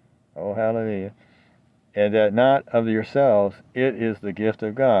Lord. Oh, hallelujah. And that not of yourselves, it is the gift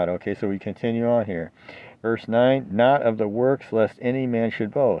of God. Okay, so we continue on here. Verse 9, not of the works, lest any man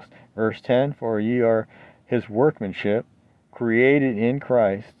should boast. Verse 10, for ye are his workmanship, created in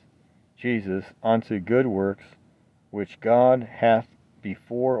Christ Jesus unto good works, which God hath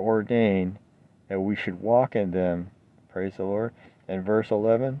before ordained that we should walk in them. Praise the Lord. And verse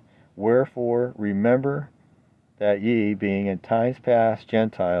 11, wherefore remember that ye, being in times past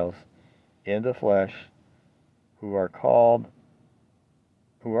Gentiles in the flesh, who are called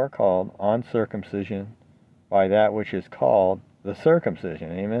uncircumcision by that which is called the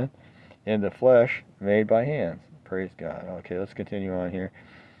circumcision, amen, in the flesh made by hands. Praise God. Okay, let's continue on here.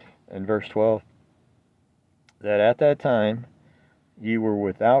 In verse 12, that at that time ye were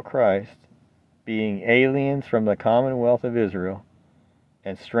without Christ, being aliens from the commonwealth of Israel,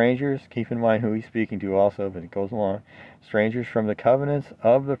 and strangers, keep in mind who he's speaking to also, but it goes along, strangers from the covenants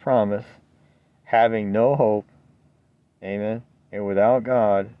of the promise, having no hope, amen, and without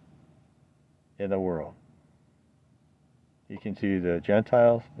God in the world. You can see the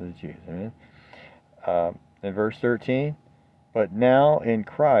Gentiles and the Jews, amen. In verse 13, but now in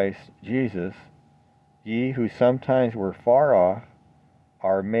Christ Jesus, ye who sometimes were far off,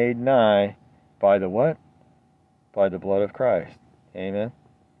 are made nigh by the what? By the blood of Christ. Amen.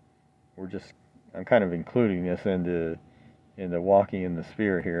 I'm kind of including this in the walking in the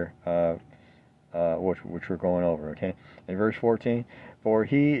Spirit here, which we're going over, okay? In verse 14, for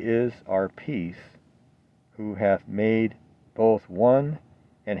he is our peace, who hath made both one,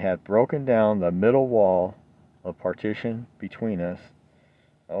 and hath broken down the middle wall of partition between us.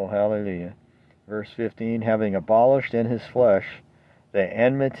 Oh, hallelujah. Verse 15, having abolished in his flesh the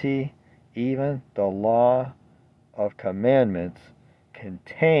enmity, even the law of commandments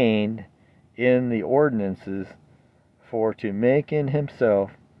contained in the ordinances, for to make in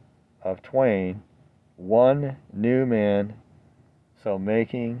himself of twain one new man, so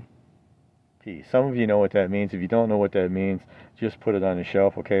making peace. Some of you know what that means. If you don't know what that means, just put it on the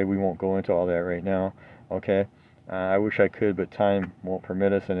shelf, okay? We won't go into all that right now, okay? I wish I could, but time won't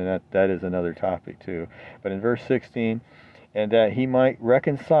permit us, and that is another topic too. But in verse 16, and that he might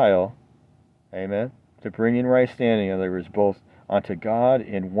reconcile, amen, to bring in right standing, in other words, both unto God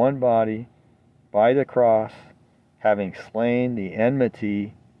in one body by the cross, having slain the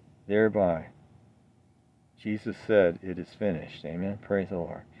enmity thereby. Jesus said, it is finished. Amen. Praise the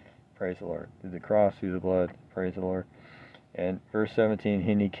Lord. Praise the Lord. Through the cross, through the blood. Praise the Lord. And verse 17,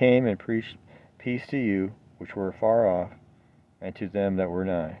 and he came and preached peace to you, which were far off, and to them that were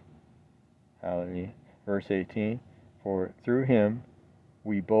nigh. Hallelujah. Verse 18, for through him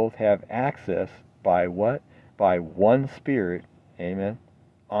we both have access by what? By one Spirit, amen,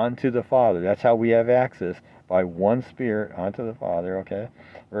 unto the Father. That's how we have access, by one Spirit unto the Father, okay?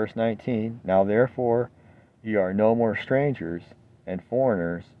 Verse 19, now therefore ye are no more strangers and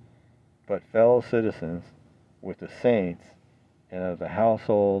foreigners, but fellow citizens with the saints and of the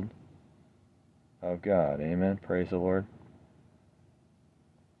household of God. Amen. Praise the Lord.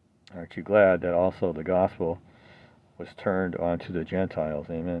 Aren't you glad that also the gospel was turned onto the Gentiles?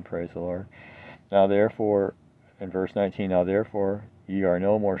 Amen. Praise the Lord. Now therefore, in verse 19, now therefore ye are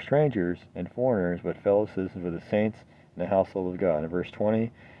no more strangers and foreigners, but fellow citizens with the saints in the household of God. In verse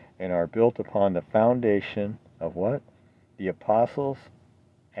 20, and are built upon the foundation of what? The apostles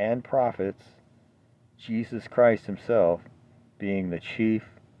and prophets, Jesus Christ himself being the chief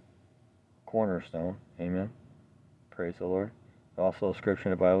cornerstone. Amen. Praise the Lord. Also, Scripture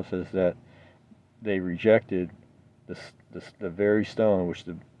in the Bible says that they rejected the very stone which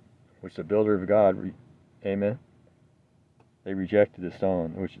the builder of God, amen. They rejected the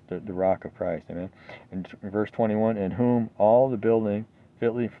stone, which the rock of Christ. Amen. In verse 21, in whom all the building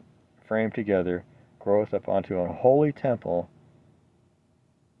fitly framed together groweth up unto a holy temple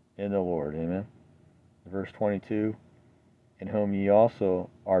in the Lord. Amen. Verse 22, in whom ye also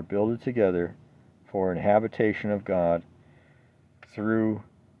are builded together for an habitation of God through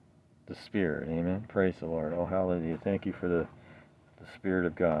the Spirit. Amen. Praise the Lord. Oh, hallelujah. Thank you for the Spirit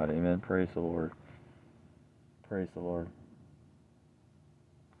of God. Amen. Praise the Lord. Praise the Lord.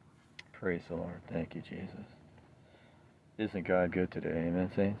 Praise the Lord. Thank you, Jesus. Isn't God good today?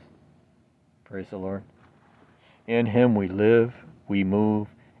 Amen, saints? Praise the Lord. In him we live, we move,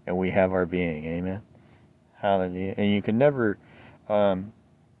 and we have our being. Amen. Hallelujah. And you can never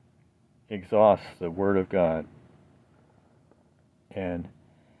exhaust the Word of God and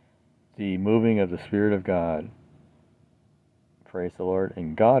the moving of the Spirit of God. Praise the Lord.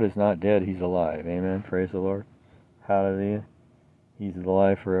 And God is not dead, he's alive. Amen. Praise the Lord. Hallelujah. He's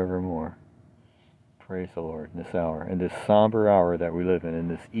alive forevermore. Praise the Lord. In this hour, in this somber hour that we live in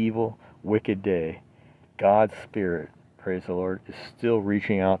this evil, wicked day, God's Spirit, praise the Lord, is still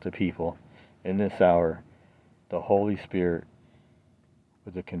reaching out to people in this hour. The Holy Spirit,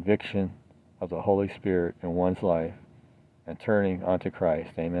 with the conviction of the Holy Spirit in one's life and turning onto Christ.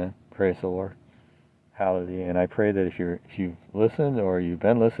 Amen. Praise the Lord. Hallelujah. And I pray that if you've listened or you've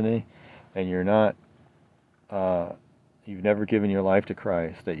been listening and you're not, you've never given your life to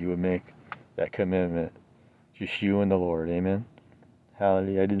Christ, that you would make that commitment. Just you and the Lord. Amen.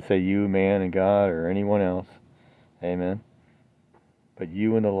 Hallelujah. I didn't say you, man, and God, or anyone else. Amen. But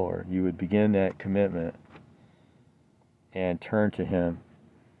you and the Lord. You would begin that commitment and turn to him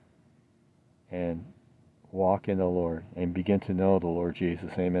and walk in the Lord and begin to know the Lord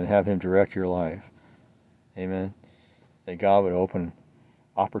Jesus. Amen. Have him direct your life. Amen. That God would open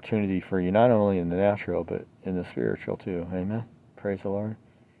opportunity for you, not only in the natural, but in the spiritual too. Amen. Praise the Lord.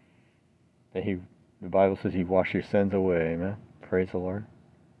 That the Bible says he washed your sins away. Amen. Praise the Lord.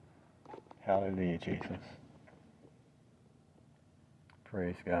 Hallelujah, Jesus.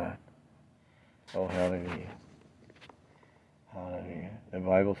 Praise God. Oh, hallelujah. Hallelujah. The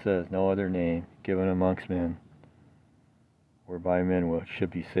Bible says no other name given amongst men whereby men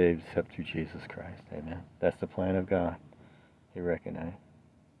should be saved except through Jesus Christ. Amen. That's the plan of God. You recognize.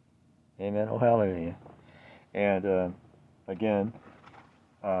 Amen. Oh, hallelujah. And again,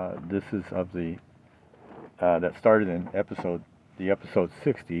 this is of the that started in episode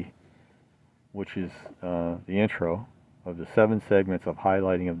 60, which is the intro of the 7 segments of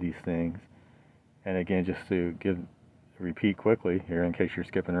highlighting of these things. And again, just to repeat quickly here in case you're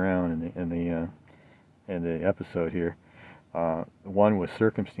skipping around in the episode here. 1 was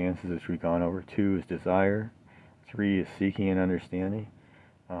circumstances, which we've gone over. 2 is desire. 3 is seeking and understanding.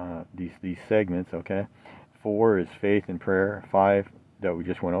 These segments, okay. 4 is faith and prayer. 5 that we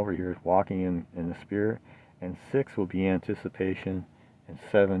just went over here is walking in the Spirit. And 6 will be anticipation. And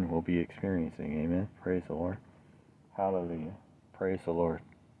 7 will be experiencing. Amen. Praise the Lord. Hallelujah. Praise the Lord.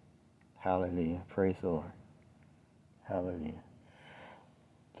 Hallelujah. Praise the Lord. Hallelujah.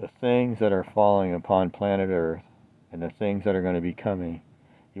 The things that are falling upon planet Earth and the things that are going to be coming,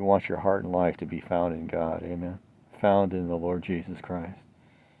 you want your heart and life to be found in God. Amen. Found in the Lord Jesus Christ.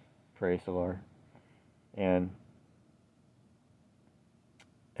 Praise the Lord. And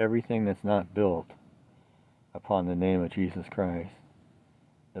everything that's not built upon the name of Jesus Christ,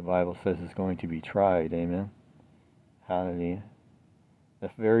 the Bible says is going to be tried. Amen. Hallelujah. The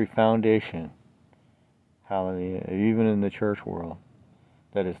very foundation, hallelujah, even in the church world,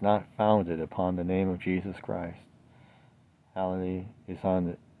 that is not founded upon the name of Jesus Christ, hallelujah, is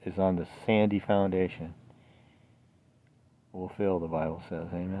on the sandy foundation, will fail, the Bible says.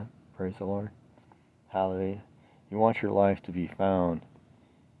 Amen. Praise the Lord. Hallelujah. You want your life to be found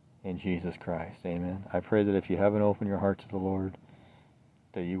in Jesus Christ. Amen. I pray that if you haven't opened your heart to the Lord,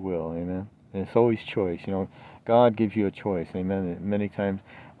 that you will. Amen. And it's always choice. You know, God gives you a choice. Amen. And many times,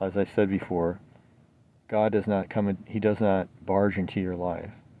 as I said before, God does not come in, He does not barge into your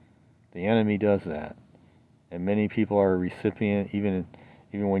life. The enemy does that. And many people are a recipient, even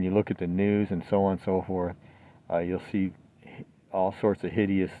when you look at the news and so on and so forth, you'll see all sorts of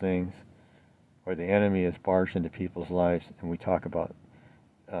hideous things where the enemy has barged into people's lives, and we talk about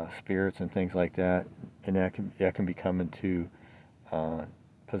spirits and things like that, and that can become into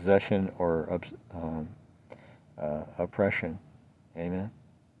possession or oppression. Amen.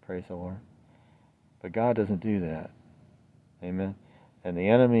 Praise the Lord. But God doesn't do that. Amen. And the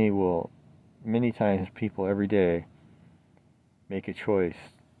enemy will, many times, people every day make a choice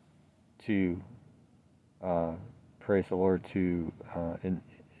to praise the Lord, to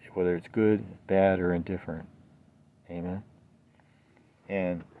whether it's good, bad, or indifferent. Amen.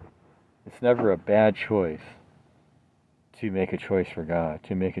 And it's never a bad choice to make a choice for God,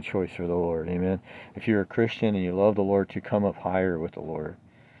 to make a choice for the Lord. Amen. If you're a Christian and you love the Lord, to come up higher with the Lord,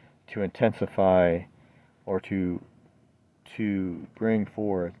 to intensify or to bring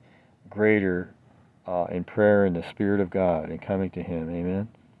forth greater in prayer in the Spirit of God and coming to Him. Amen.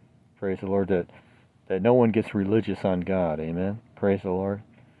 Praise the Lord, that no one gets religious on God. Amen. Praise the Lord.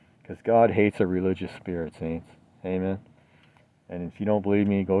 Because God hates a religious spirit, saints. Amen. And if you don't believe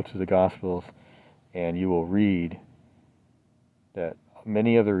me, go to the Gospels and you will read that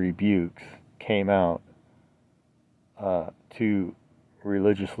many of the rebukes came out to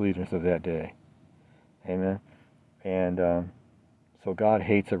religious leaders of that day. Amen. And so God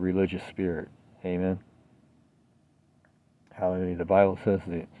hates a religious spirit. Amen. Hallelujah. The Bible says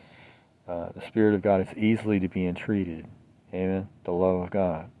that the Spirit of God is easily to be entreated. Amen. The love of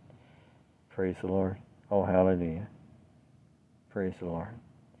God. Praise the Lord. Oh, hallelujah. Praise the Lord.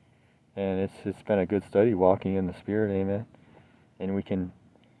 And it's been a good study, walking in the Spirit. Amen. And we can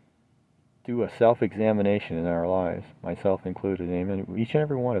do a self-examination in our lives, myself included. Amen. Each and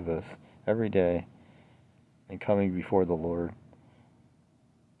every one of us, every day, and coming before the Lord,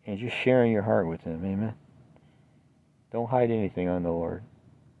 and just sharing your heart with Him. Amen. Don't hide anything on the Lord.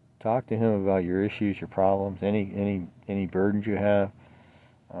 Talk to Him about your issues, your problems, any burdens you have,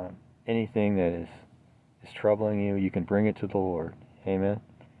 anything that is troubling you. You can bring it to the Lord. Amen.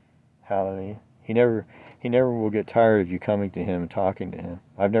 Hallelujah. He never will get tired of you coming to Him and talking to Him.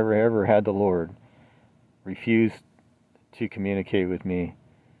 I've never ever had the Lord refuse to communicate with me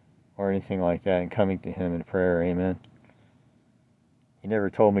or anything like that, and coming to Him in prayer. Amen. He never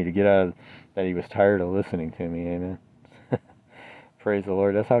told me to get out of that He was tired of listening to me. Amen. Praise the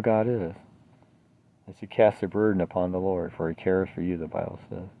Lord. That's how God is. As you cast a burden upon the Lord, for He cares for you, the Bible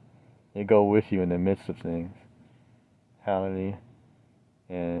says. He'll go with you in the midst of things. Hallelujah.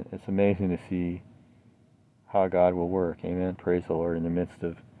 And it's amazing to see how God will work. Amen. Praise the Lord, in the midst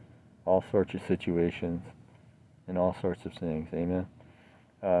of all sorts of situations and all sorts of things. Amen.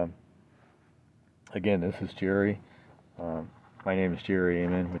 Again, this is Jerry. My name is Jerry.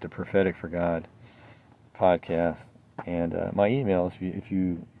 Amen. With the Prophetic for God podcast. And my email, if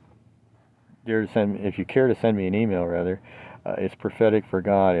you care to send me an email, rather, it's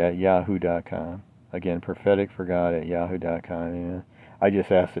propheticforgod@yahoo.com. Again, propheticforgod@yahoo.com. Amen. I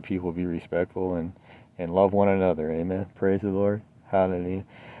just ask that people be respectful and love one another. Amen. Praise the Lord. Hallelujah.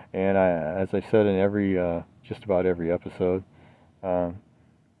 And as I said in just about every episode,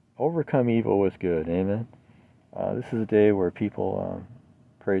 overcome evil with good. Amen. This is a day where people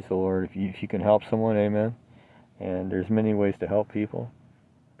Praise the Lord. If you can help someone, amen. And there's many ways to help people.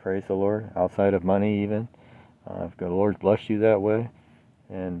 Praise the Lord. Outside of money even. If the Lord's blessed you that way.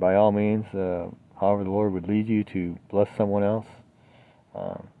 And by all means, however the Lord would lead you to bless someone else.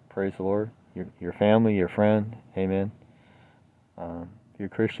 Praise the Lord. Your family, your friend, amen. If you're a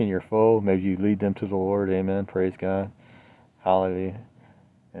Christian, your foe, maybe you lead them to the Lord, amen. Praise God. Hallelujah.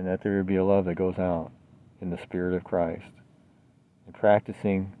 And that there would be a love that goes out in the Spirit of Christ. And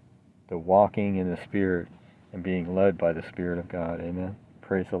practicing the walking in the Spirit and being led by the Spirit of God, amen.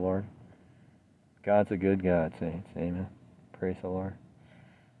 Praise the Lord. God's a good God, saints, amen. Praise the Lord.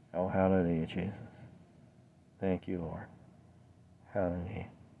 Oh, hallelujah, Jesus. Thank you, Lord. Hallelujah.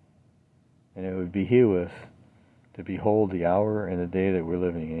 And it would behoove us to behold the hour and the day that we're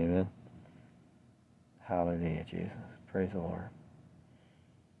living, amen. Hallelujah, Jesus. Praise the Lord.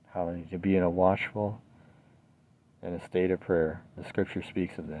 Hallelujah. To be in a watchful and a state of prayer. The Scripture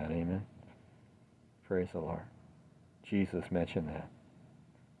speaks of that, amen. Praise the Lord. Jesus mentioned that.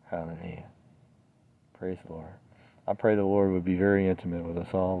 Hallelujah. Praise the Lord. I pray the Lord would be very intimate with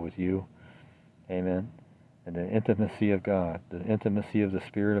us all, with you. Amen. And the intimacy of God, the intimacy of the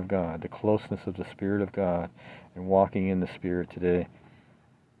Spirit of God, the closeness of the Spirit of God, and walking in the Spirit today,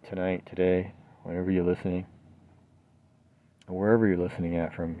 tonight, today, whenever you're listening, or wherever you're listening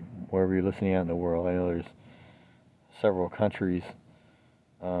at from, wherever you're listening at in the world. I know there's several countries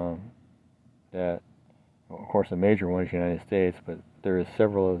that, of course, the major one is the United States, but there is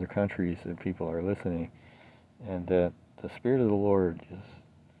several other countries that people are listening, and that the Spirit of the Lord just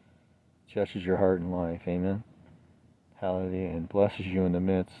touches your heart and life, amen. Hallelujah, and blesses you in the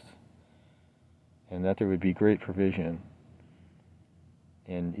midst, and that there would be great provision.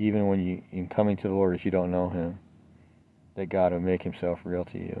 And even when you, in coming to the Lord, if you don't know Him, that God will make Himself real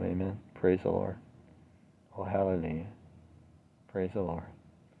to you, amen. Praise the Lord. Oh, hallelujah. Praise the Lord.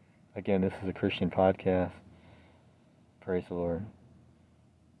 Again, this is a Christian podcast. Praise the Lord.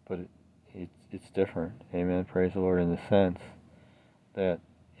 But it's different, amen. Praise the Lord, in the sense that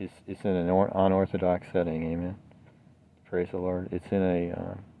it's in an unorthodox setting, amen. Praise the Lord. It's in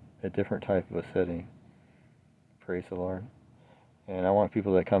a different type of a setting. Praise the Lord. And I want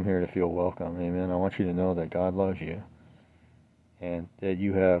people that come here to feel welcome, amen. I want you to know that God loves you, and that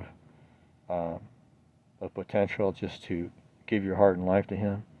you have a potential just to give your heart and life to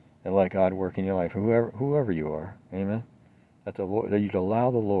Him and let God work in your life, whoever you are, amen. That you'd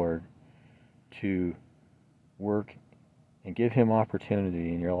allow the Lord to work and give Him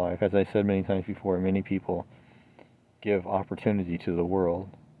opportunity in your life. As I said many times before, many people give opportunity to the world,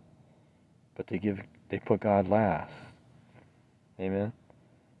 but they put God last, amen.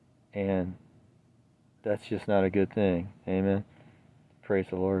 And that's just not a good thing, amen. Praise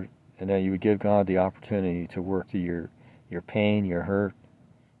the Lord. And that you would give God the opportunity to work through your pain, your hurt,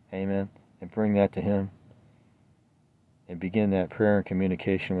 amen, and bring that to Him, and begin that prayer and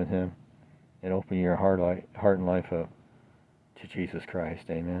communication with Him, and open your heart and life up to Jesus Christ,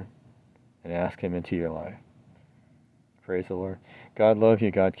 amen, and ask Him into your life. Praise the Lord. God love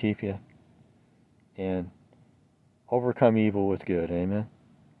you, God keep you, and overcome evil with good, amen.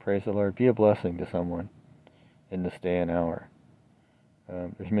 Praise the Lord. Be a blessing to someone in this day and hour.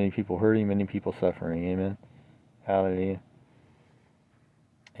 There's many people hurting, many people suffering, amen. Hallelujah.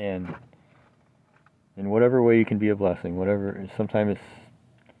 And in whatever way you can be a blessing, whatever. Sometimes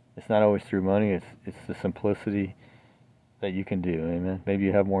it's not always through money. It's the simplicity that you can do, amen. Maybe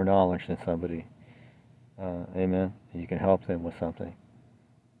you have more knowledge than somebody, amen, and you can help them with something.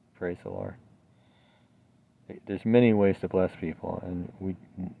 Praise the Lord. There's many ways to bless people, and we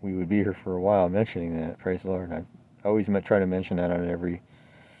would be here for a while mentioning that. Praise the Lord. And I always try to mention that on every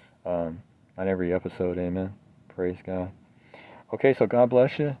episode, amen. Praise God. Okay, so God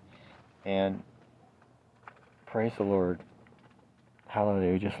bless you, and praise the Lord.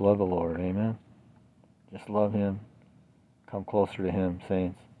 Hallelujah. Just love the Lord, amen. Just love Him. Come closer to Him,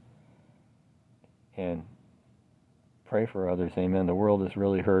 saints, and pray for others, amen. The world is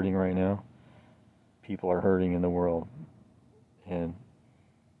really hurting right now. People are hurting in the world, and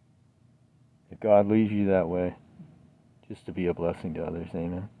if God leads you that way, just to be a blessing to others,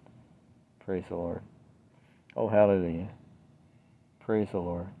 amen. Praise the Lord. Oh, hallelujah. Praise the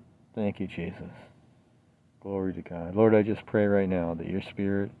Lord. Thank you, Jesus. Glory to God. Lord, I just pray right now that your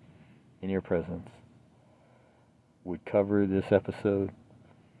Spirit and your presence would cover this episode,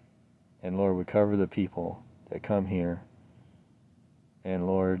 and Lord, would cover the people that come here, and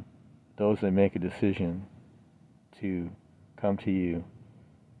Lord, those that make a decision to come to you,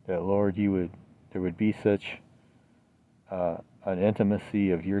 that Lord, there would be such an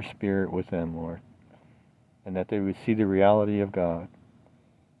intimacy of your Spirit with them, Lord, and that they would see the reality of God,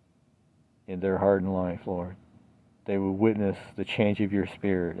 in their heart and life, Lord. They would witness the change of your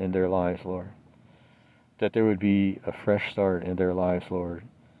Spirit in their lives, Lord. That there would be a fresh start in their lives, Lord,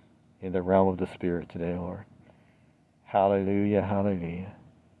 in the realm of the Spirit today, Lord. Hallelujah, hallelujah.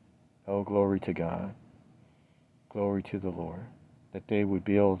 Oh, glory to God. Glory to the Lord. That they would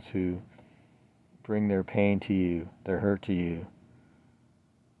be able to bring their pain to you, their hurt to you.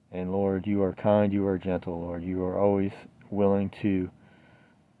 And Lord, you are kind, you are gentle, Lord. You are always willing to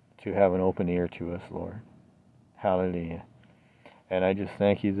have an open ear to us, Lord. Hallelujah. And I just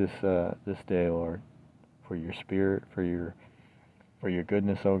thank you this day, Lord, for your Spirit, for your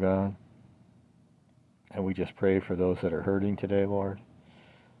goodness, oh God. And we just pray for those that are hurting today, Lord.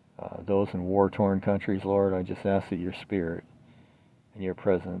 Those in war-torn countries, Lord, I just ask that your Spirit and your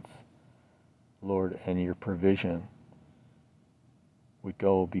presence, Lord, and your provision would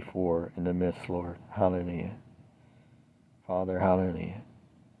go before in the midst, Lord. Hallelujah. Father, hallelujah.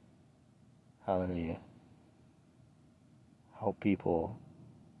 Hallelujah. Help people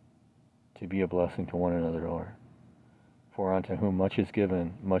to be a blessing to one another, Lord. For unto whom much is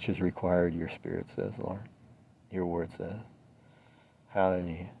given, much is required, your Spirit says, Lord. Your word says.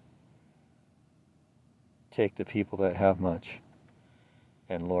 Hallelujah. Take the people that have much,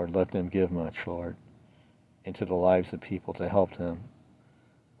 and Lord, let them give much, Lord, into the lives of people to help them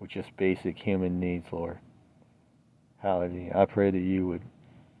with just basic human needs, Lord. Hallelujah. I pray that you would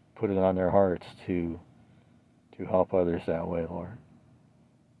put it on their hearts to help others that way, Lord.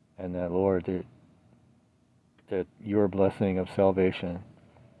 And that, Lord, that your blessing of salvation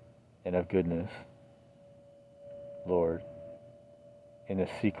and of goodness, Lord, in the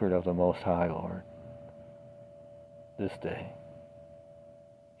secret of the Most High, Lord, this day,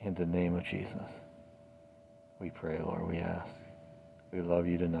 in the name of Jesus, we pray, Lord, we ask. We love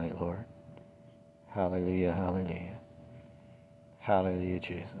you tonight, Lord. Hallelujah, hallelujah. Hallelujah,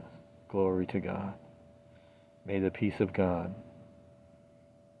 Jesus. Glory to God. May the peace of God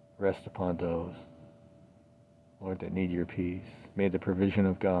rest upon those, Lord, that need your peace. May the provision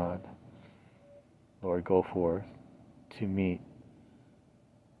of God, Lord, go forth to meet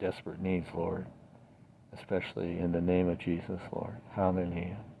desperate needs, Lord, especially in the name of Jesus, Lord.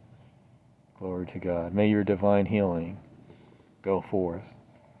 Hallelujah. Glory to God. May your divine healing go forth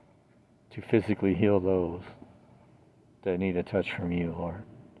to physically heal those that need a touch from you, Lord.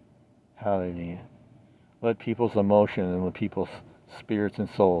 Hallelujah. Let people's emotion and let people's spirits and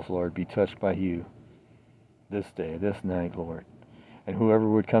souls, Lord, be touched by you this day, this night, Lord. And whoever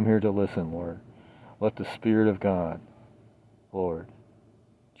would come here to listen, Lord, let the Spirit of God, Lord,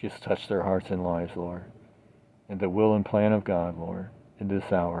 just touch their hearts and lives, Lord. And the will and plan of God, Lord, in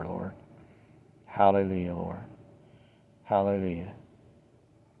this hour, Lord. Hallelujah, Lord. Hallelujah.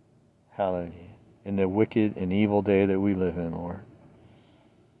 Hallelujah. In the wicked and evil day that we live in, Lord.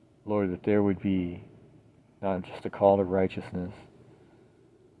 Lord, that there would be not just a call to righteousness,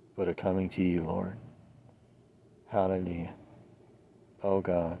 but a coming to you, Lord. Hallelujah. Oh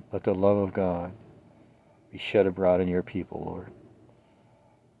God, let the love of God be shed abroad in your people, Lord.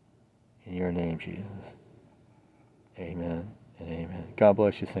 In your name, Jesus. Amen and amen. God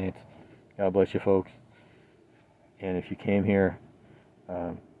bless you, saints. God bless you, folks. And if you came here,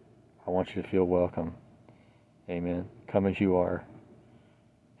 I want you to feel welcome. Amen. Come as you are.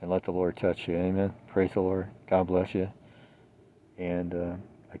 And let the Lord touch you. Amen. Praise the Lord. God bless you. And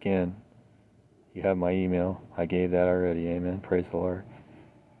again, you have my email. I gave that already. Amen. Praise the Lord.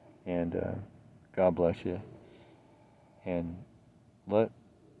 And God bless you. And let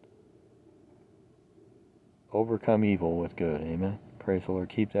overcome evil with good. Amen. Praise the Lord.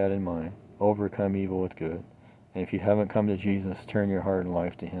 Keep that in mind. Overcome evil with good. And if you haven't come to Jesus, turn your heart and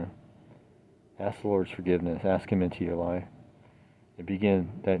life to Him. Ask the Lord's forgiveness. Ask Him into your life. And begin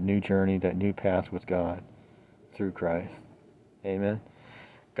that new journey, that new path with God through Christ. Amen.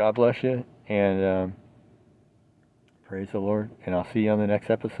 God bless you. And praise the Lord. And I'll see you on the next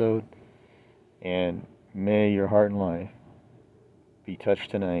episode. And may your heart and life be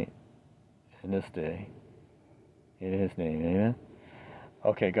touched tonight and this day. In His name. Amen.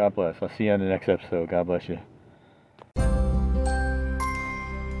 Okay, God bless. I'll see you on the next episode. God bless you.